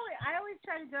always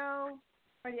try to go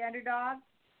for the underdog.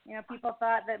 People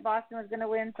thought that Boston was going to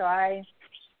win, so I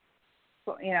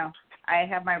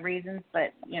have my reasons.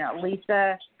 But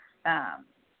Lisa,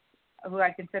 who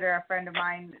I consider a friend of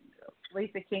mine,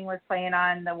 Lisa King was playing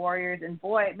on the Warriors, and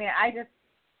boy, man, I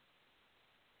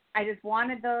just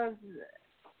wanted those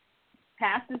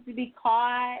passes to be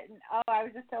caught. And, I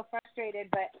was just so frustrated.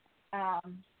 But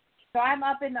so I'm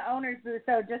up in the owner's booth.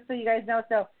 So just so you guys know,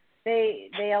 so they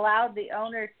allowed the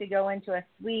owners to go into a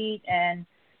suite, and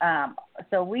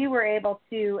so we were able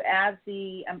to, as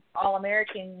the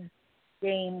All-American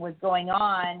game was going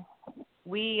on,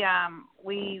 we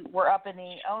were up in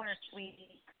the owner's suite.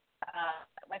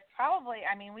 We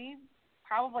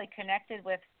probably connected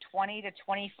with 20 to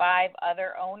 25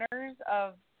 other owners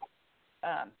of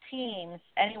teams,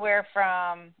 anywhere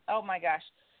from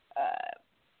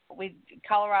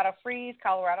Colorado Freeze,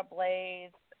 Colorado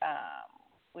Blaze.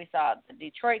 We saw the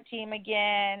Detroit team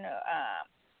again.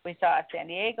 We saw a San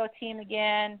Diego team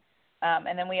again.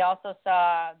 And then we also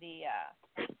saw the,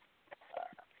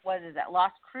 what is that,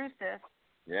 Las Cruces.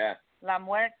 Yeah. La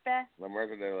Muerte. La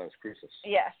Muerte de las Cruces.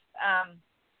 Yes.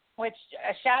 Which,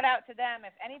 a shout out to them.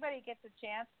 If anybody gets a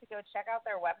chance to go check out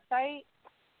their website,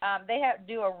 they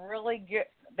do a really good,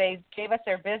 they gave us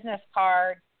their business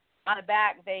card. On the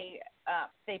back, they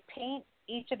paint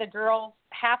each of the girls,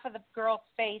 half of the girls'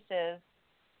 faces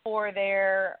for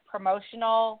their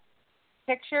promotional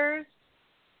pictures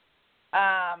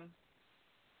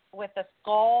with a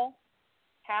skull.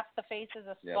 Half the face is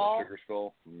a skull. Yeah, the sugar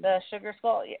skull. The sugar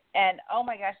skull. And, oh,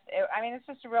 my gosh, it's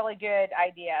just a really good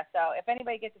idea. So if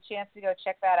anybody gets a chance to go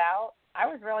check that out, I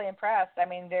was really impressed. I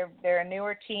mean, they're a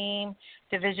newer team,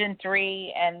 Division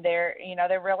III, and they're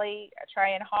really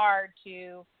trying hard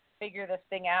to figure this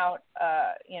thing out,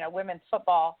 women's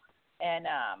football. And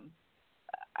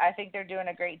I think they're doing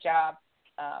a great job.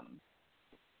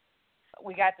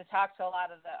 We got to talk to a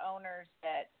lot of the owners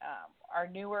that are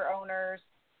newer owners.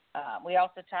 We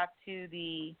also talked to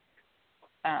the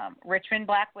Richmond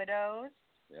Black Widows,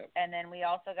 yep. And then we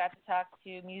also got to talk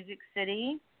to Music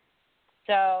City.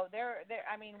 So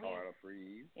Colorado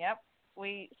Freeze. Yep.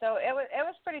 So it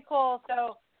was pretty cool.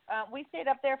 So we stayed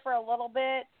up there for a little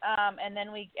bit, and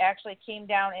then we actually came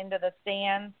down into the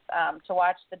stands to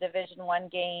watch the Division I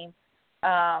game.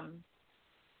 I'll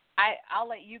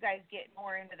let you guys get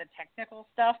more into the technical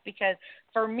stuff, because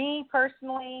for me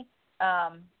personally,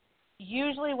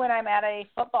 usually when I'm at a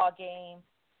football game,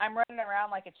 I'm running around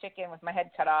like a chicken with my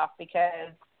head cut off,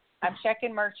 because I'm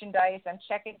checking merchandise, I'm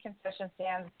checking concession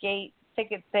stands, gate,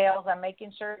 ticket sales. I'm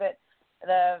making sure that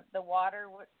the water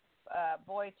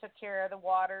boy took care of the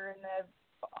water in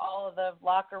all of the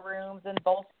locker rooms and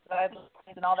both sides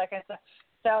and all that kind of stuff.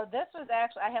 So this was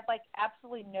actually, I had like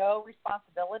absolutely no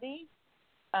responsibility,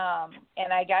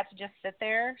 and I got to just sit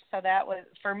there. So that was,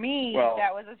 for me,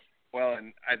 that was well,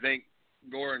 and I think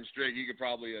Goran Strick, you could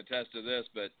probably attest to this,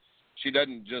 but she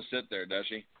doesn't just sit there, does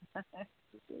she? I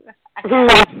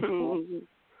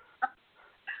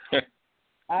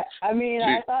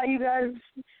thought you guys,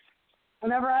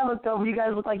 whenever I looked over, you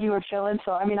guys looked like you were chilling.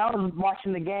 So, I was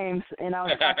watching the games, and I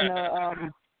was talking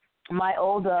to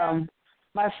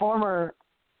my former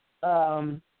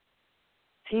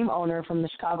team owner from the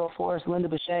Chicago Force, Linda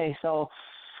Boucher. So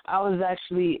I was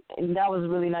actually, and that was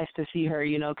really nice to see her,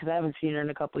 because I haven't seen her in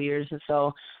a couple of years. And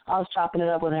so I was chopping it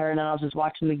up with her, and then I was just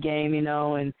watching the game, and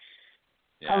I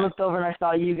looked over and I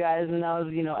saw you guys, and I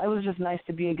was, it was just nice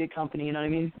to be in good company, you know what I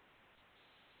mean?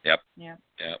 Yep. Yeah.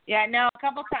 Yep. Yeah, no, a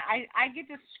couple times I get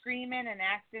to screaming and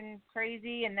acting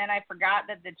crazy, and then I forgot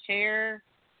that the chair,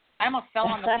 I almost fell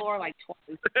on the floor like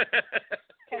twice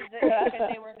because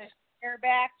they were the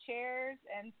chair-back chairs,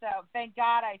 and so thank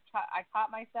God I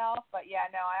caught myself. But yeah,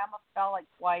 no, I almost fell like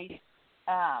twice.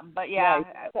 But yeah,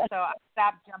 so I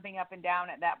stopped jumping up and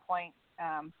down at that point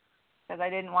because I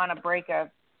didn't want to break a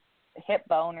hip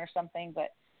bone or something.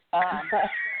 But but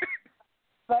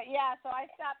yeah, so I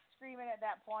stopped screaming at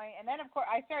that point, and then of course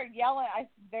I started yelling.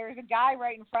 There's a guy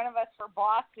right in front of us for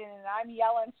Boston, and I'm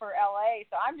yelling for LA.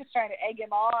 So I'm just trying to egg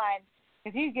him on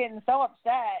because he's getting so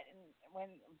upset and when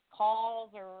calls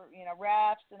or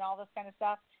refs and all this kind of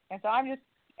stuff, and so I'm just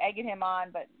egging him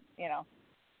on. But and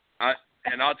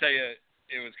I'll tell you,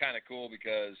 it was kind of cool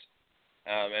because,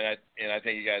 and I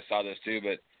think you guys saw this too,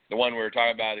 but the one we were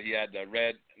talking about, he had the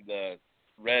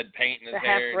red paint in his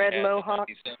hair, half red mohawk,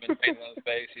 paint on his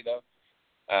face,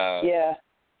 Yeah.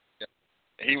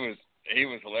 He was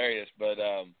hilarious, but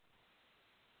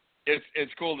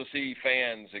it's cool to see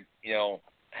fans,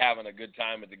 having a good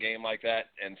time at the game like that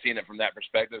and seeing it from that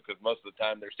perspective, because most of the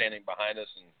time they're standing behind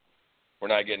us and we're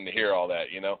not getting to hear all that,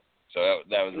 So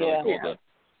that was really cool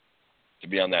to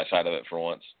be on that side of it for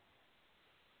once.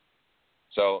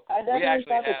 So I definitely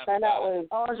thought the turnout was.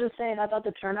 I was just saying, I thought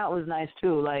the turnout was nice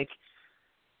too. Like,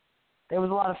 there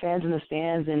was a lot of fans in the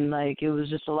stands, and like it was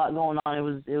just a lot going on.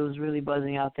 It was really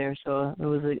buzzing out there, so it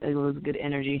was good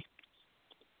energy.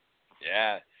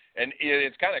 Yeah, and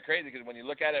it's kind of crazy because when you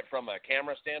look at it from a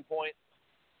camera standpoint,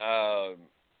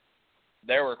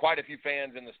 there were quite a few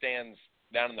fans in the stands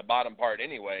down in the bottom part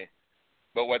anyway.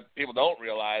 But what people don't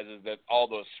realize is that all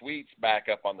those suites back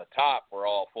up on the top were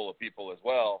all full of people as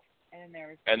well. And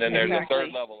then there's a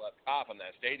third level up top in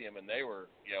that stadium, and they were,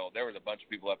 there was a bunch of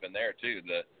people up in there too.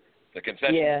 The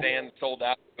concession stand sold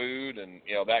out food and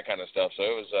that kind of stuff.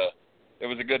 So it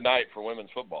was a good night for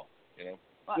women's football.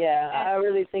 Yeah, I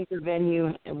really think the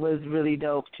venue was really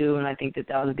dope too, and I think that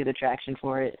was a good attraction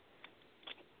for it.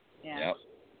 Yeah. Yep.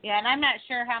 Yeah, and I'm not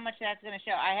sure how much that's going to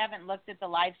show. I haven't looked at the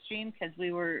live stream because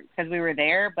we were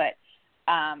there, but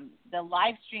the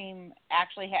live stream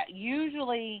actually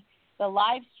usually the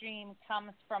live stream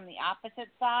comes from the opposite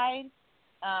side.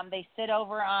 They sit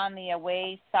over on the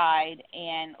away side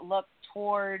and look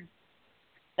towards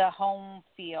the home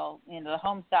field, the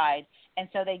home side, and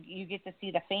so you get to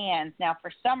see the fans. Now,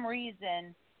 for some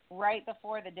reason, right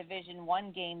before the Division I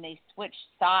game, they switched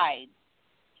sides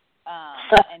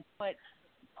and put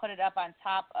it up on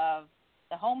top of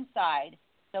the home side.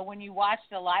 So when you watch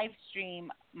the live stream,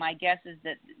 my guess is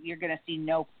that you're going to see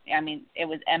it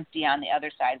was empty on the other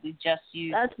side. We just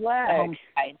used the home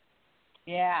side.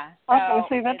 Yeah. I was going to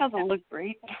say, that doesn't look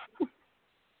great.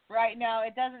 Right. No,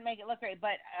 it doesn't make it look great.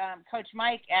 But Coach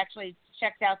Mike actually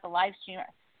checked out the live stream.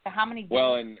 So how many?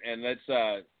 Well, and let's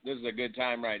this is a good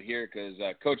time right here because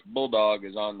Coach Bulldog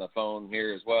is on the phone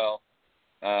here as well,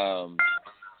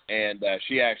 and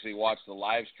she actually watched the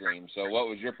live stream. So, what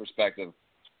was your perspective,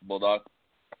 Bulldog?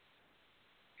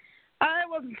 It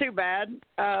wasn't too bad.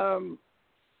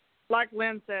 Like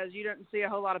Lynn says, you didn't see a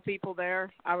whole lot of people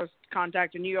there. I was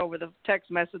contacting you over the text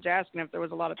message asking if there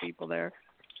was a lot of people there.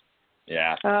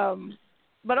 Yeah.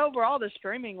 But overall, the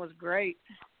streaming was great.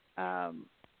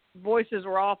 Voices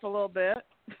were off a little bit,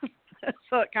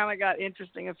 so it kind of got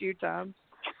interesting a few times.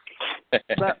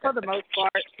 But for the most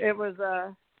part, it was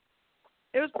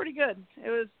pretty good.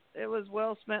 It was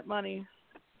well spent money.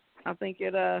 I think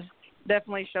it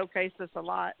definitely showcased us a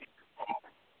lot.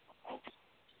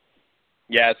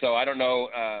 Yeah, so I don't know,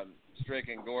 Strick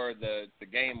and Gore, the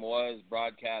game was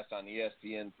broadcast on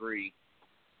ESPN3,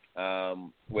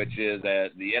 which is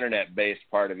the internet-based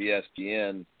part of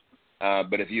ESPN.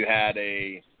 But if you had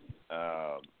a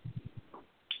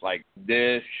like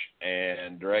Dish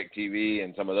and DirecTV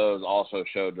and some of those also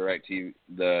show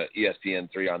the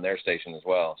ESPN3 on their station as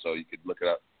well. So you could look it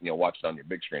up, watch it on your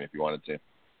big screen if you wanted to.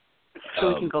 So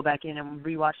we can go back in and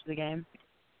rewatch the game?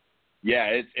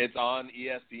 Yeah, it's on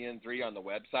ESPN3 on the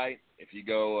website. If you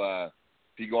go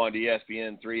onto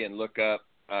ESPN3 and look up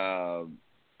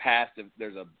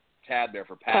there's a tab there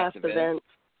for past events.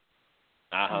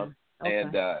 Uh-huh. Okay.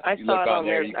 And I you saw look it on on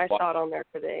there. there. I saw it on there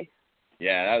today.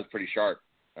 Yeah, that was pretty sharp.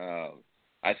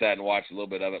 I sat and watched a little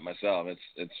bit of it myself.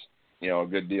 It's a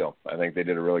good deal. I think they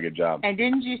did a really good job. And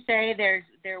didn't you say I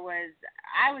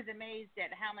was amazed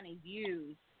at how many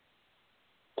views.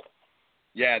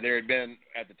 Yeah, there had been,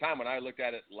 at the time when I looked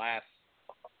at it last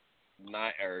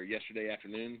night, or yesterday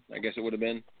afternoon, I guess it would have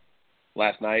been,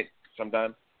 last night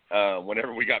sometime,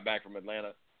 whenever we got back from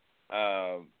Atlanta,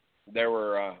 there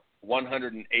were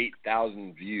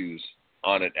 108,000 views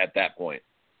on it at that point.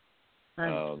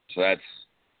 Nice. So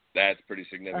that's pretty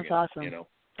significant. That's awesome.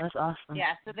 That's awesome.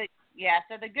 Yeah,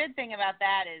 so the good thing about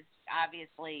that is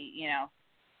obviously,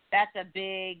 that's a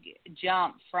big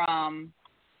jump from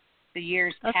the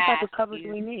years that's past. That's the type of coverage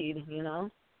we need,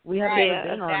 We have right, never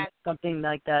been on something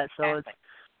like that, so exactly.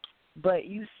 But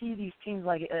you see these teams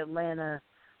like Atlanta,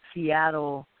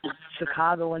 Seattle,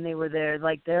 Chicago when they were there,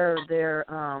 like their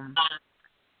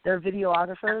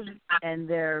videographers and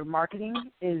their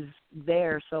marketing is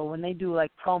there. So when they do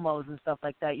like promos and stuff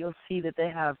like that, you'll see that they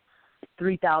have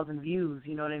 3,000 views.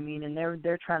 You know what I mean? And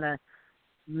they're trying to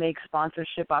make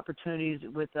sponsorship opportunities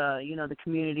with the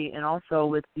community and also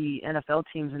with the NFL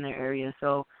teams in their area.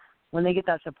 So when they get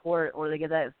that support or they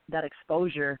get that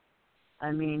exposure,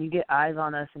 I mean, you get eyes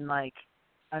on us, and like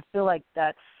I feel like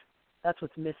that's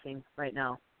what's missing right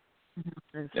now.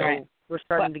 And so we're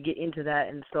starting to get into that,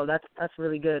 and so that's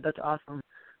really good. That's awesome.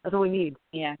 That's what we need.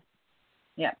 Yeah.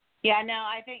 Yeah. Yeah, no,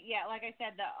 I think like I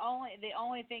said, the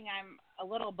only thing I'm a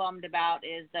little bummed about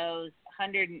is those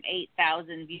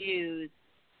 108,000 views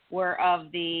were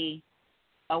of the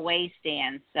away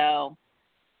stands. So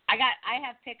I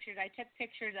have pictures. I took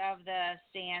pictures of the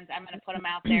stands. I'm going to put them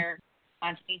out there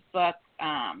on Facebook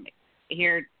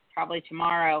here probably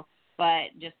tomorrow,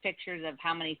 but just pictures of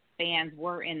how many fans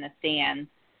were in the stands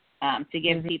to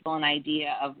give people an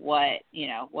idea of what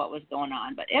was going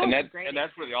on. But it was great. And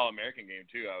that's for the All-American game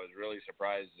too. I was really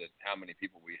surprised at how many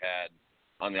people we had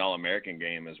on the All-American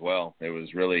game as well. It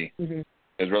was really it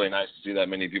was really nice to see that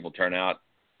many people turn out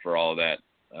for all of that.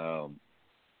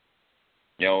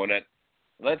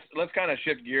 Let's kind of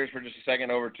shift gears for just a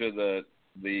second over to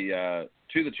the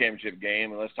championship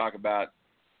game, and let's talk about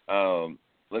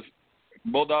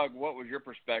Bulldog. What was your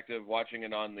perspective watching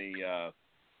it on the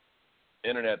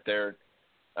internet there?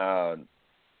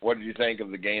 What did you think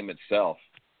of the game itself?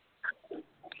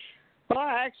 Well,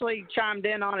 I actually chimed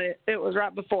in on it. It was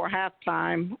right before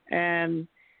halftime, and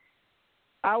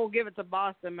I will give it to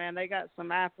Boston, man. They got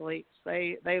some athletes.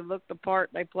 They look the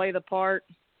part. They play the part.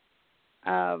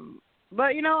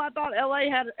 But, I thought L.A.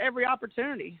 had every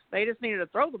opportunity. They just needed to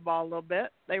throw the ball a little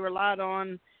bit. They relied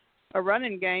on a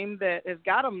running game that has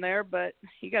got them there, but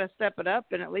you got to step it up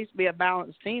and at least be a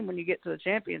balanced team when you get to the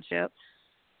championship.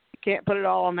 You can't put it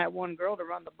all on that one girl to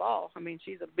run the ball. I mean,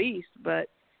 she's a beast, but,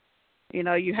 you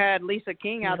know, you had Lisa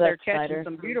King out there catching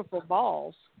some beautiful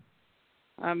balls.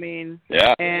 I mean,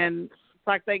 yeah. And it's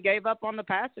like they gave up on the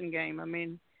passing game. I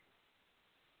mean,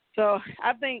 so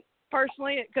I think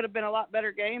personally it could have been a lot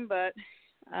better game, but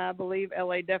I believe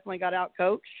LA definitely got out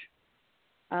coached.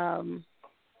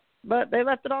 But they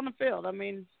left it on the field. I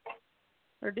mean,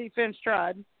 their defense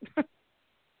tried.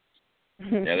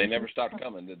 Yeah, they never stopped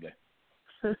coming, did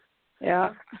they?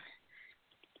 Yeah.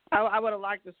 I would have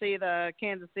liked to see the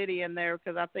Kansas City in there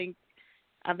because I think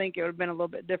it would have been a little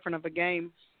bit different of a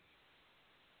game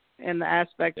in the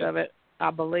aspect of it,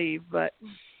 I believe. But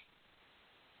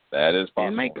that is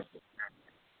possible. Make it.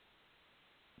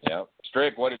 Yeah.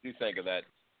 Strick, what did you think of that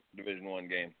Division I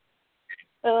game?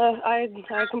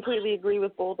 I completely agree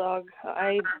with Bulldog.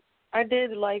 I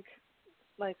did like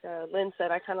Lynn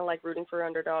said, I kind of like rooting for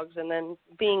underdogs, and then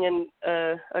being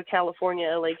a California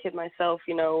LA kid myself,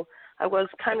 you know, I was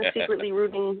kind of secretly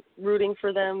rooting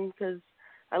for them because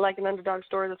I like an underdog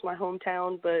story. That's my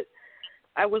hometown, but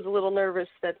I was a little nervous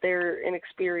that their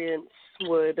inexperience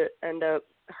would end up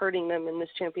hurting them in this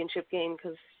championship game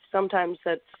because sometimes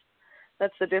that's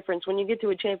the difference. When you get to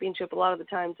a championship, a lot of the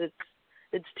times it's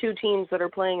two teams that are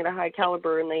playing at a high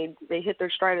caliber and they hit their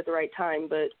stride at the right time,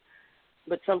 but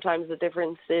sometimes the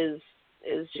difference is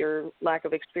your lack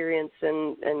of experience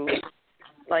and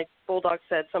like Bulldog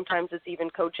said, sometimes it's even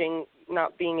coaching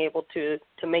not being able to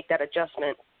make that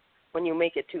adjustment when you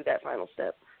make it to that final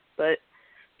step. But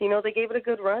you know, they gave it a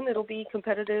good run. It'll be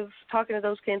competitive. Talking to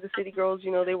those Kansas City girls,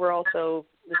 you know, they were also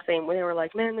the same way. They were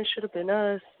like, man, this should have been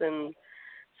us, and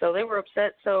so they were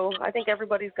upset. So I think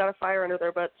everybody's got a fire under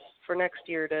their butts for next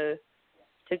year to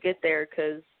get there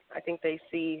because I think they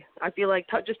see – I feel like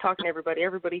just talking to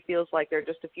everybody feels like they're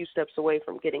just a few steps away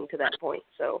from getting to that point.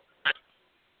 So.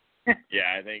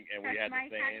 Yeah, I think – and we had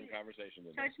Mike, the same conversation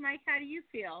with Coach Mike, how do you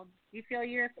feel? Do you feel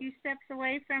you're a few steps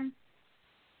away from –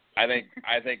 I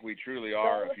think we truly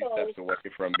are a few steps away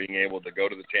from being able to go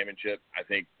to the championship. I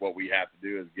think what we have to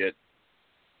do is get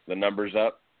the numbers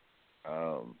up.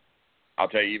 I'll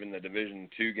tell you, even the Division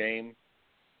II game,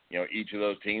 you know, each of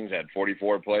those teams had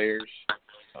 44 players.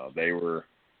 They were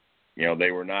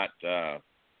not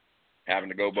having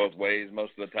to go both ways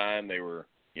most of the time. They were,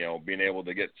 you know, being able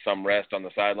to get some rest on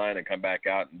the sideline and come back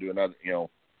out and do another, you know,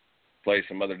 play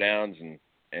some other downs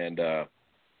and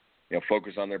you know,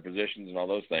 focus on their positions and all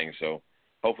those things. So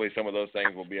hopefully some of those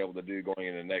things we'll be able to do going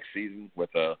into next season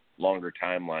with a longer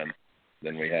timeline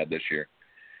than we had this year.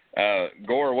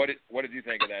 Gore, what did you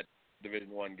think of that Division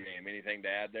I game? Anything to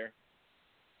add there?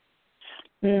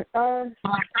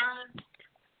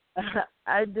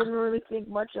 I didn't really think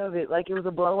much of it. Like, it was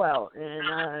a blowout,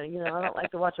 and you know, I don't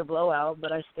like to watch a blowout,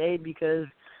 but I stayed because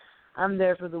I'm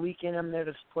there for the weekend. I'm there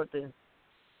to support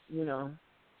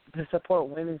to support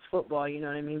women's football. You know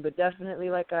what I mean? But definitely,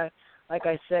 like I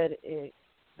said,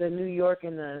 the New York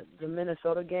and the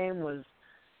Minnesota game was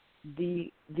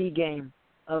the game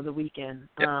of the weekend.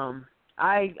 Yep.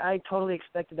 I totally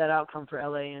expected that outcome for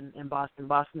LA and Boston.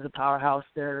 Boston's a powerhouse.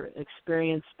 They're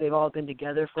experienced. They've all been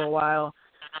together for a while.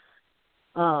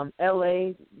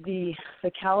 LA, the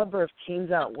caliber of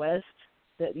teams out west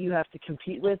that you have to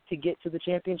compete with to get to the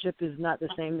championship is not the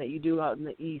same that you do out in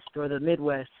the East or the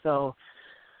Midwest. So,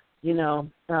 you know,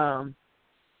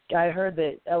 I heard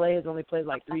that LA has only played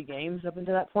like 3 games up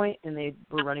until that point, and they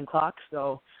were running clocks.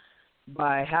 So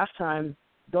by halftime,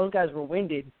 those guys were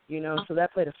winded, you know, so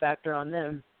that played a factor on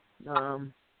them.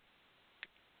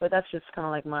 But that's just kind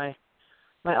of like my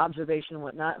observation and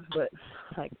whatnot. But,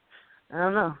 like, I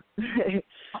don't know.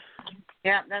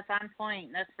 Yeah, that's on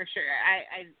point. That's for sure.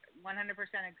 I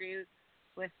 100% agree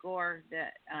with Gore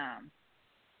that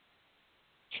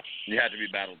you have to be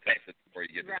battle tested before you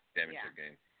get to the championship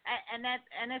game. And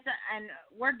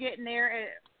we're getting there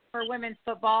for women's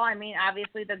football. I mean,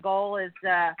 obviously the goal is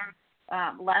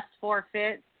less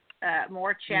forfeits,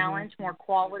 more challenge, more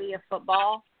quality of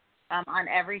football on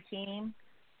every team.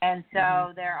 And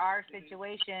so there are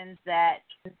situations that,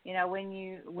 you know, when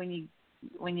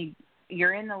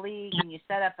you're in the league and you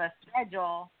set up a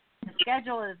schedule, the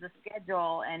schedule is the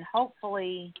schedule, and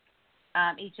hopefully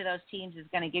each of those teams is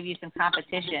going to give you some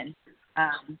competition.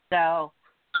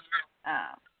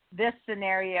 This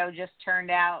scenario just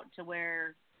turned out to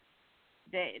where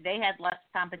they had less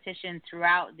competition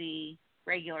throughout the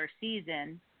regular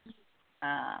season.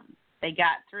 They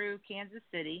got through Kansas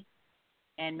City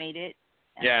and made it.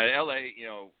 Yeah, LA, you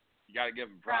know, you got to give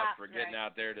them props for getting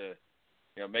out there to,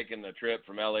 you know, making the trip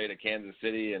from LA to Kansas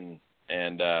City and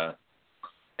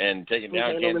and taking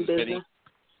down handling Kansas City. business.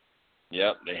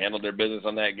 Yep, they handled their business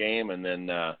on that game, and then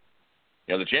the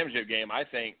championship game. I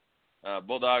think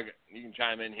Bulldog, you can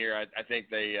chime in here. I think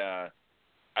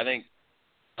I think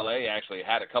LA actually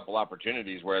had a couple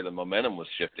opportunities where the momentum was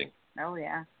shifting. Oh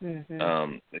yeah.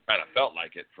 Mm-hmm. It kind of felt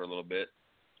like it for a little bit,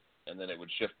 and then it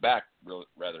would shift back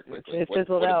rather quickly. It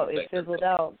fizzled out. It fizzled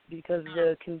out because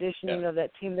the conditioning of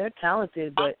that team. They're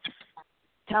talented, but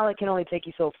talent can only take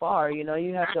you so far. You know,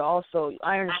 you have to also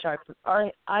iron sharpens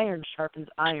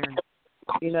iron.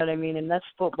 You know what I mean? And that's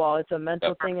football. It's a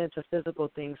mental thing and it's a physical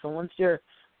thing. So once your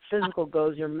physical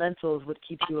goes, your mental is what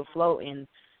keeps you afloat. And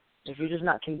if you're just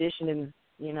not conditioning,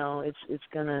 you know,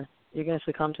 you're gonna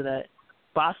succumb to that.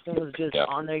 Boston was just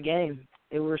on their game.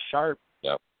 They were sharp.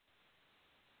 Yep.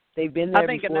 They've been there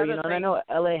before, you know. And I know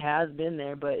LA has been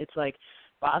there, but it's like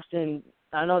Boston.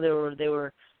 I know they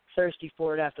were thirsty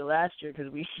for it after last year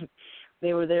because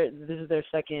they were there. This is their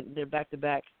second. They're back to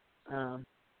back.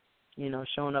 You know,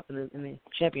 showing up in the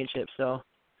championship. So.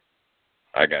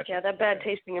 I got you. Yeah, that bad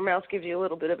taste in your mouth gives you a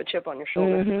little bit of a chip on your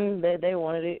shoulder. Mm-hmm. They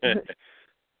wanted it.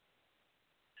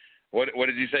 What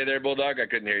did you say there, Bulldog? I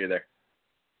couldn't hear you there.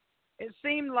 It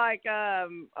seemed like a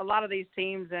lot of these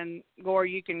teams, and Gore,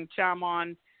 you can chime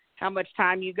on how much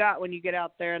time you got when you get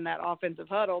out there in that offensive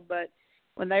huddle, but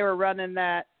when they were running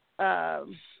that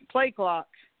play clock,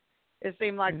 it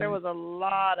seemed like there was a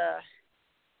lot of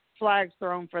flags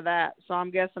thrown for that. So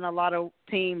I'm guessing a lot of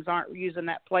teams aren't using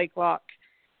that play clock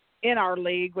in our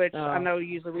league, which I know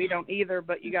usually we don't either,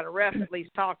 but you got a ref at least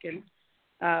talking.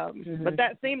 But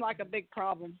that seemed like a big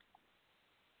problem.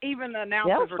 Even the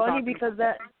announcers were talking. Yeah, funny because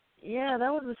that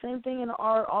was the same thing in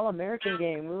our All-American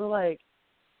game. We were like,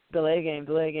 delay game.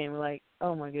 We're like,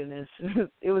 oh my goodness.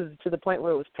 It was to the point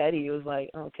where it was petty. It was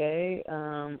like, okay,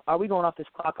 are we going off this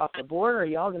clock off the board, or are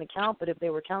y'all going to count? But if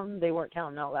they were counting, they weren't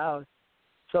counting out loud.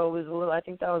 So it was a little. I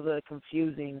think that was a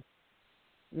confusing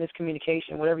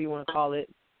miscommunication, whatever you want to call it.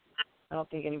 I don't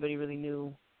think anybody really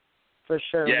knew for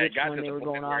sure which one they were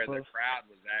going off of. The crowd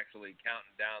was actually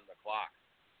counting down the clock.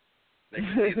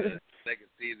 They could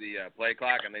see the play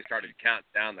clock, and they started counting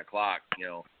down the clock, you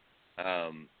know,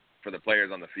 for the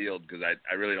players on the field, because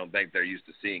I really don't think they're used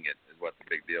to seeing it, is what the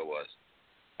big deal was.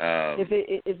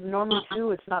 If normally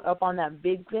too, it's not up on that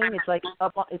big thing. It's like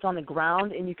it's on the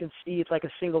ground, and you can see it's like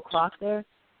a single clock there.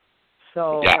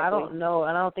 So I don't know,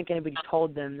 and I don't think anybody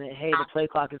told them that, hey, the play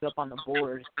clock is up on the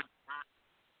board.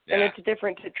 Yeah. And it's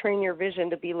different to train your vision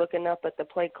to be looking up at the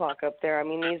play clock up there. I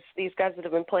mean, these guys that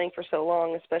have been playing for so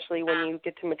long, especially when you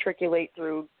get to matriculate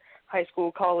through high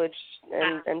school, college,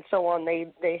 and so on,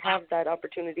 they have that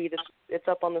opportunity to. It's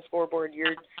up on the scoreboard.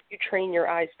 You train your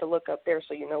eyes to look up there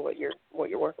so you know what you're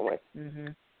working with. Mm-hmm.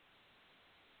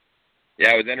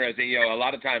 Yeah, it was interesting. You know, a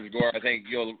lot of times, Gore, I think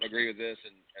you'll agree with this,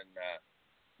 and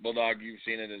Bulldog, you've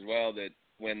seen it as well, that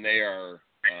when they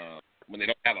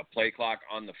don't have a play clock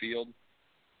on the field,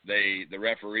 the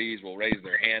referees will raise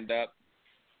their hand up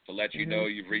to let you know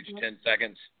you've reached 10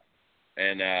 seconds.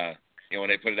 And, you know, when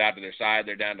they put it out to their side,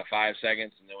 they're down to 5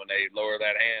 seconds. And then when they lower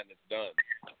that hand, it's done,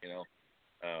 you know.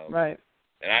 Right.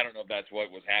 And I don't know if that's what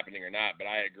was happening or not, but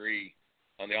I agree.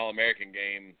 On the All-American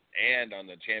game and on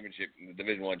the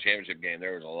Division I championship game,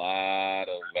 there was a lot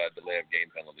of delay of game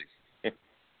penalties.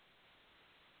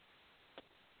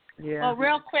 Yeah. Well,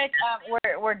 real quick,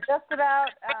 we're just about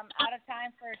out of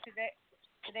time for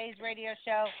today's radio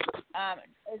show.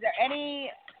 Is there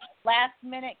any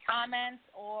last-minute comments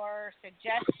or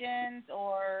suggestions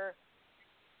or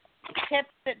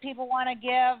tips that people want to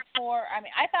give for? I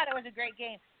mean, I thought it was a great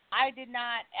game. I did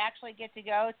not actually get to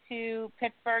go to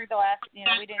Pittsburgh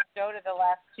we didn't go to the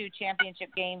last two championship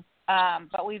games,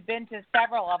 but we've been to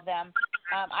several of them.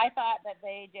 I thought that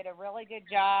they did a really good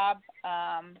job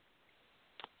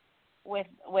with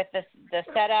the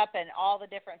setup and all the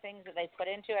different things that they put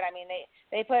into it. I mean,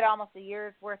 they put almost a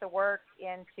year's worth of work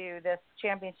into this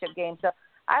championship game. So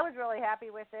I was really happy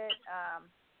with it.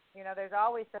 You know, there's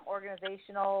always some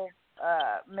organizational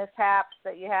mishaps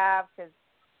that you have because,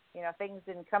 you know, things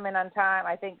didn't come in on time.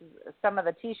 I think some of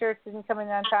the T-shirts didn't come in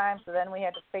on time, so then we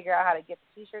had to figure out how to get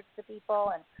the T-shirts to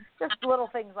people and just little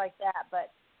things like that.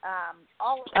 But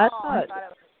all in all, I thought it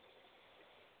was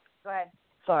 – go ahead.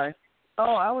 Sorry.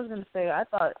 Oh, I was going to say, I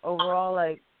thought overall,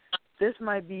 like, this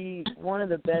might be one of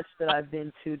the best that I've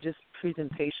been to just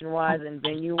presentation-wise and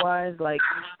venue-wise. Like,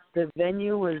 the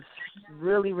venue was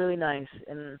really, really nice,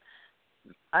 and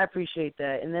I appreciate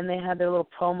that. And then they had their little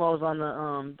promos on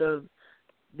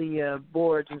the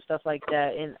boards and stuff like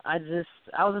that, and I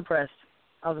was impressed.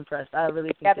 I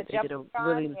really think that they did a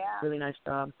really nice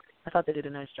job. I thought they did a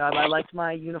nice job. I liked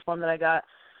my uniform that I got.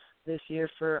 this year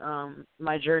for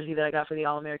my jersey that I got for the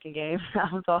All-American game.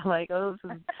 I was all like, oh,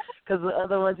 because the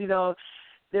other ones, you know,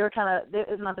 they were kind of,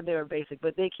 it's not that they were basic,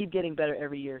 but they keep getting better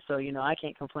every year. So, you know, I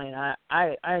can't complain.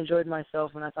 I enjoyed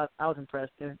myself, and I was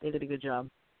impressed. They did a good job.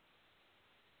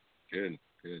 Good.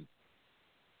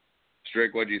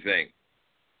 Strick, what do you think?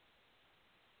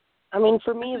 I mean,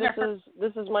 for me,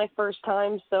 this is my first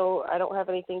time, so I don't have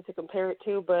anything to compare it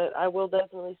to, but I will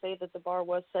definitely say that the bar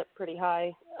was set pretty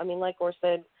high. I mean, like Or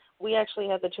said, we actually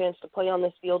had the chance to play on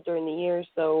this field during the year,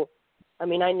 so, I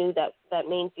mean, I knew that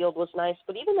main field was nice,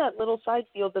 but even that little side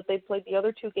field that they played the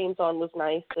other 2 games on was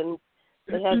nice, and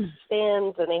they had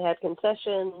stands, and they had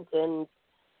concessions, and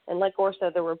like Or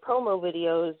said, there were promo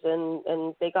videos,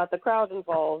 and they got the crowd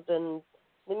involved, and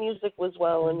the music was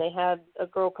well, and they had a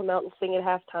girl come out and sing at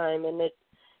halftime, and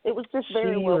it was just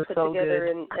very well put together.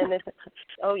 And it,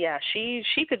 oh yeah, she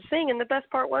could sing, and the best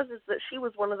part is that she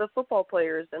was one of the football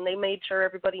players, and they made sure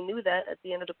everybody knew that at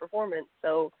the end of the performance.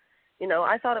 So, you know,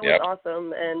 I thought it was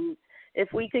awesome, and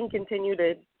if we can continue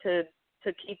to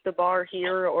keep the bar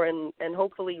here, and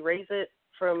hopefully raise it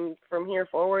from here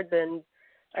forward, then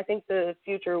I think the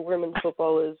future of women's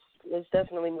football is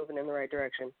definitely moving in the right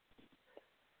direction.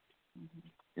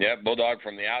 Yeah, Bulldog,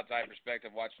 from the outside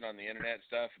perspective, watching on the internet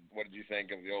stuff, what did you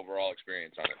think of the overall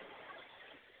experience on it?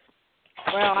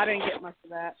 Well, I didn't get much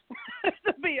of that,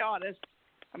 to be honest.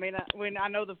 I mean, I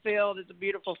know the field is a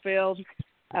beautiful field,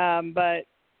 but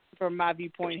from my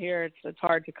viewpoint here, it's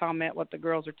hard to comment what the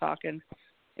girls are talking,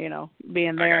 you know,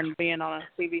 being there and being on a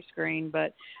TV screen.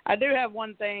 But I do have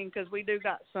one thing, because we do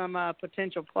got some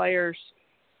potential players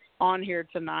on here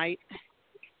tonight.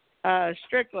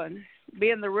 Strickland,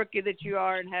 being the rookie that you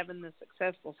are and having the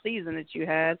successful season that you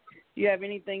had, do you have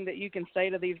anything that you can say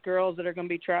to these girls that are going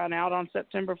to be trying out on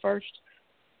September 1st?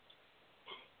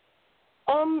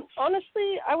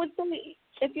 Honestly, I would say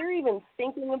if you're even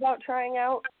thinking about trying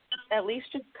out, at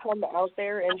least just come out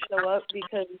there and show up,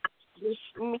 because just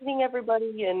meeting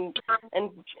everybody and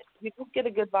you just get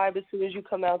a good vibe as soon as you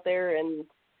come out there. And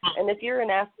if you're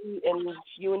an athlete and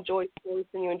you enjoy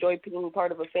sports and you enjoy being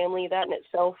part of a family, that in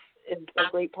itself is a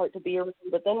great part to be around.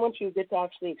 But then once you get to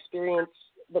actually experience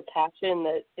the passion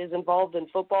that is involved in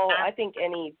football, I think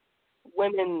any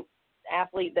women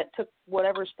athlete that took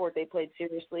whatever sport they played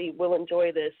seriously will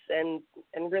enjoy this and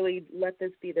really let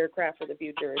this be their craft for the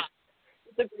future.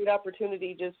 It's a great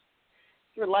opportunity just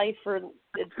for life,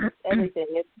 it's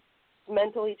everything. It's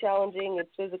mentally challenging,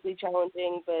 it's physically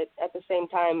challenging, but at the same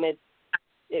time it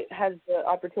has the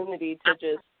opportunity to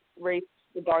just raise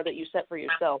the bar that you set for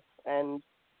yourself. And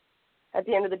at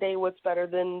the end of the day, what's better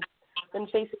than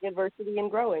facing adversity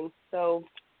and growing? So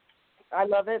I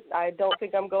love it. I don't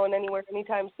think I'm going anywhere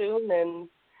anytime soon. And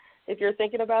if you're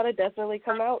thinking about it, definitely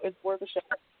come out. It's worth a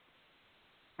shot.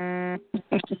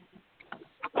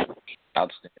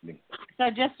 Outstanding. So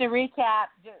just to recap,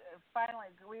 finally,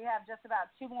 we have just about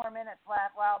 2 more minutes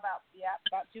left. Well, about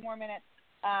 2 more minutes.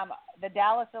 The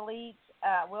Dallas Elite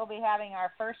will be having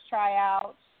our first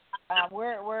tryout.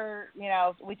 We're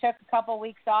we took a couple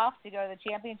weeks off to go to the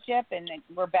championship, and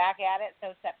we're back at it.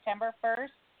 So September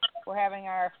 1st, we're having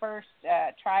our first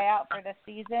tryout for the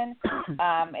season.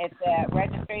 It's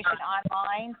registration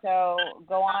online, so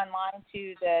go online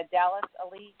to the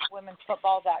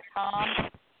DallasEliteWomen'sFootball.com,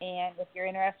 and if you're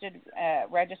interested,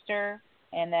 register,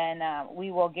 and then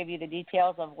we will give you the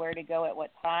details of where to go at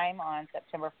what time on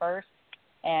September 1st.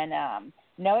 And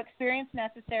no experience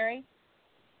necessary.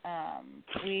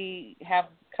 We have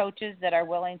coaches that are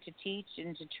willing to teach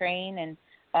and to train and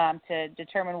to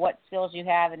determine what skills you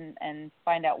have and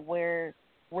find out where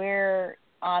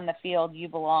on the field you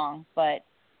belong. But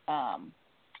it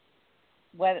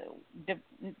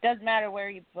doesn't matter where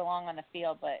you belong on the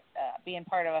field, but being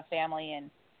part of a family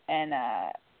and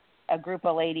a group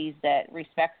of ladies that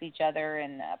respects each other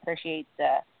and appreciates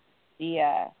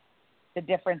the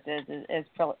differences is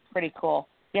pretty cool.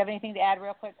 Do you have anything to add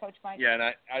real quick, Coach Mike? Yeah, and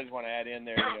I just want to add in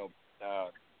there,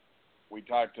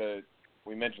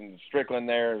 we mentioned Strickland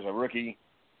there as a rookie.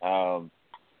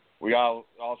 We also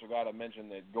got to mention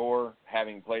that Gore,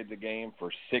 having played the game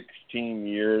for 16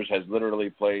 years, has literally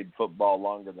played football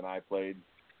longer than I played.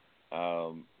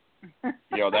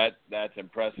 That's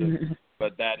impressive,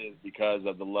 but that is because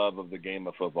of the love of the game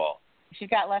of football. She's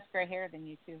got less gray hair than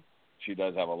you too. She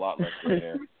does have a lot less gray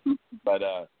hair, but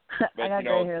I got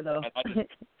gray hair though.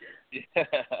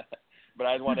 But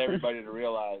I want everybody to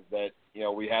realize that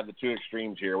we have the 2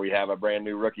 extremes here. We have a brand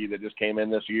new rookie that just came in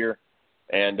this year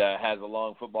and has a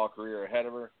long football career ahead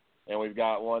of her, and we've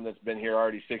got one that's been here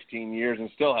already 16 years and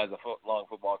still has a long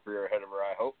football career ahead of her,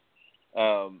 I hope.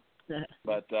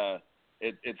 But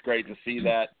it's great to see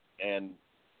that, and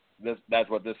that's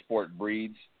what this sport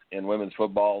breeds in women's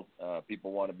football.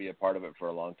 People want to be a part of it for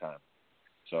a long time.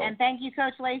 So. And thank you,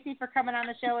 Coach Lacey, for coming on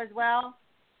the show as well.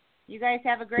 You guys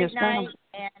have a great night,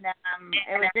 and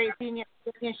it was great seeing you at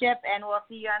the championship, and we'll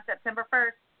see you on September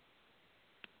 1st.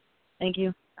 Thank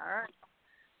you. All right.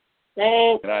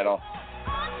 Thanks. Good night, all.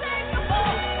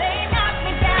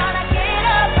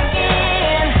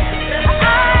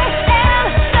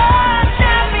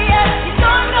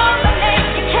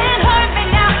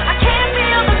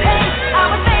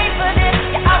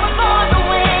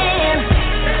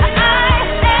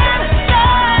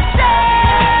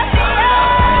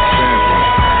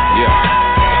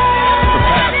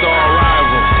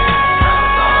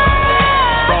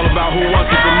 Who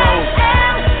wants it the most?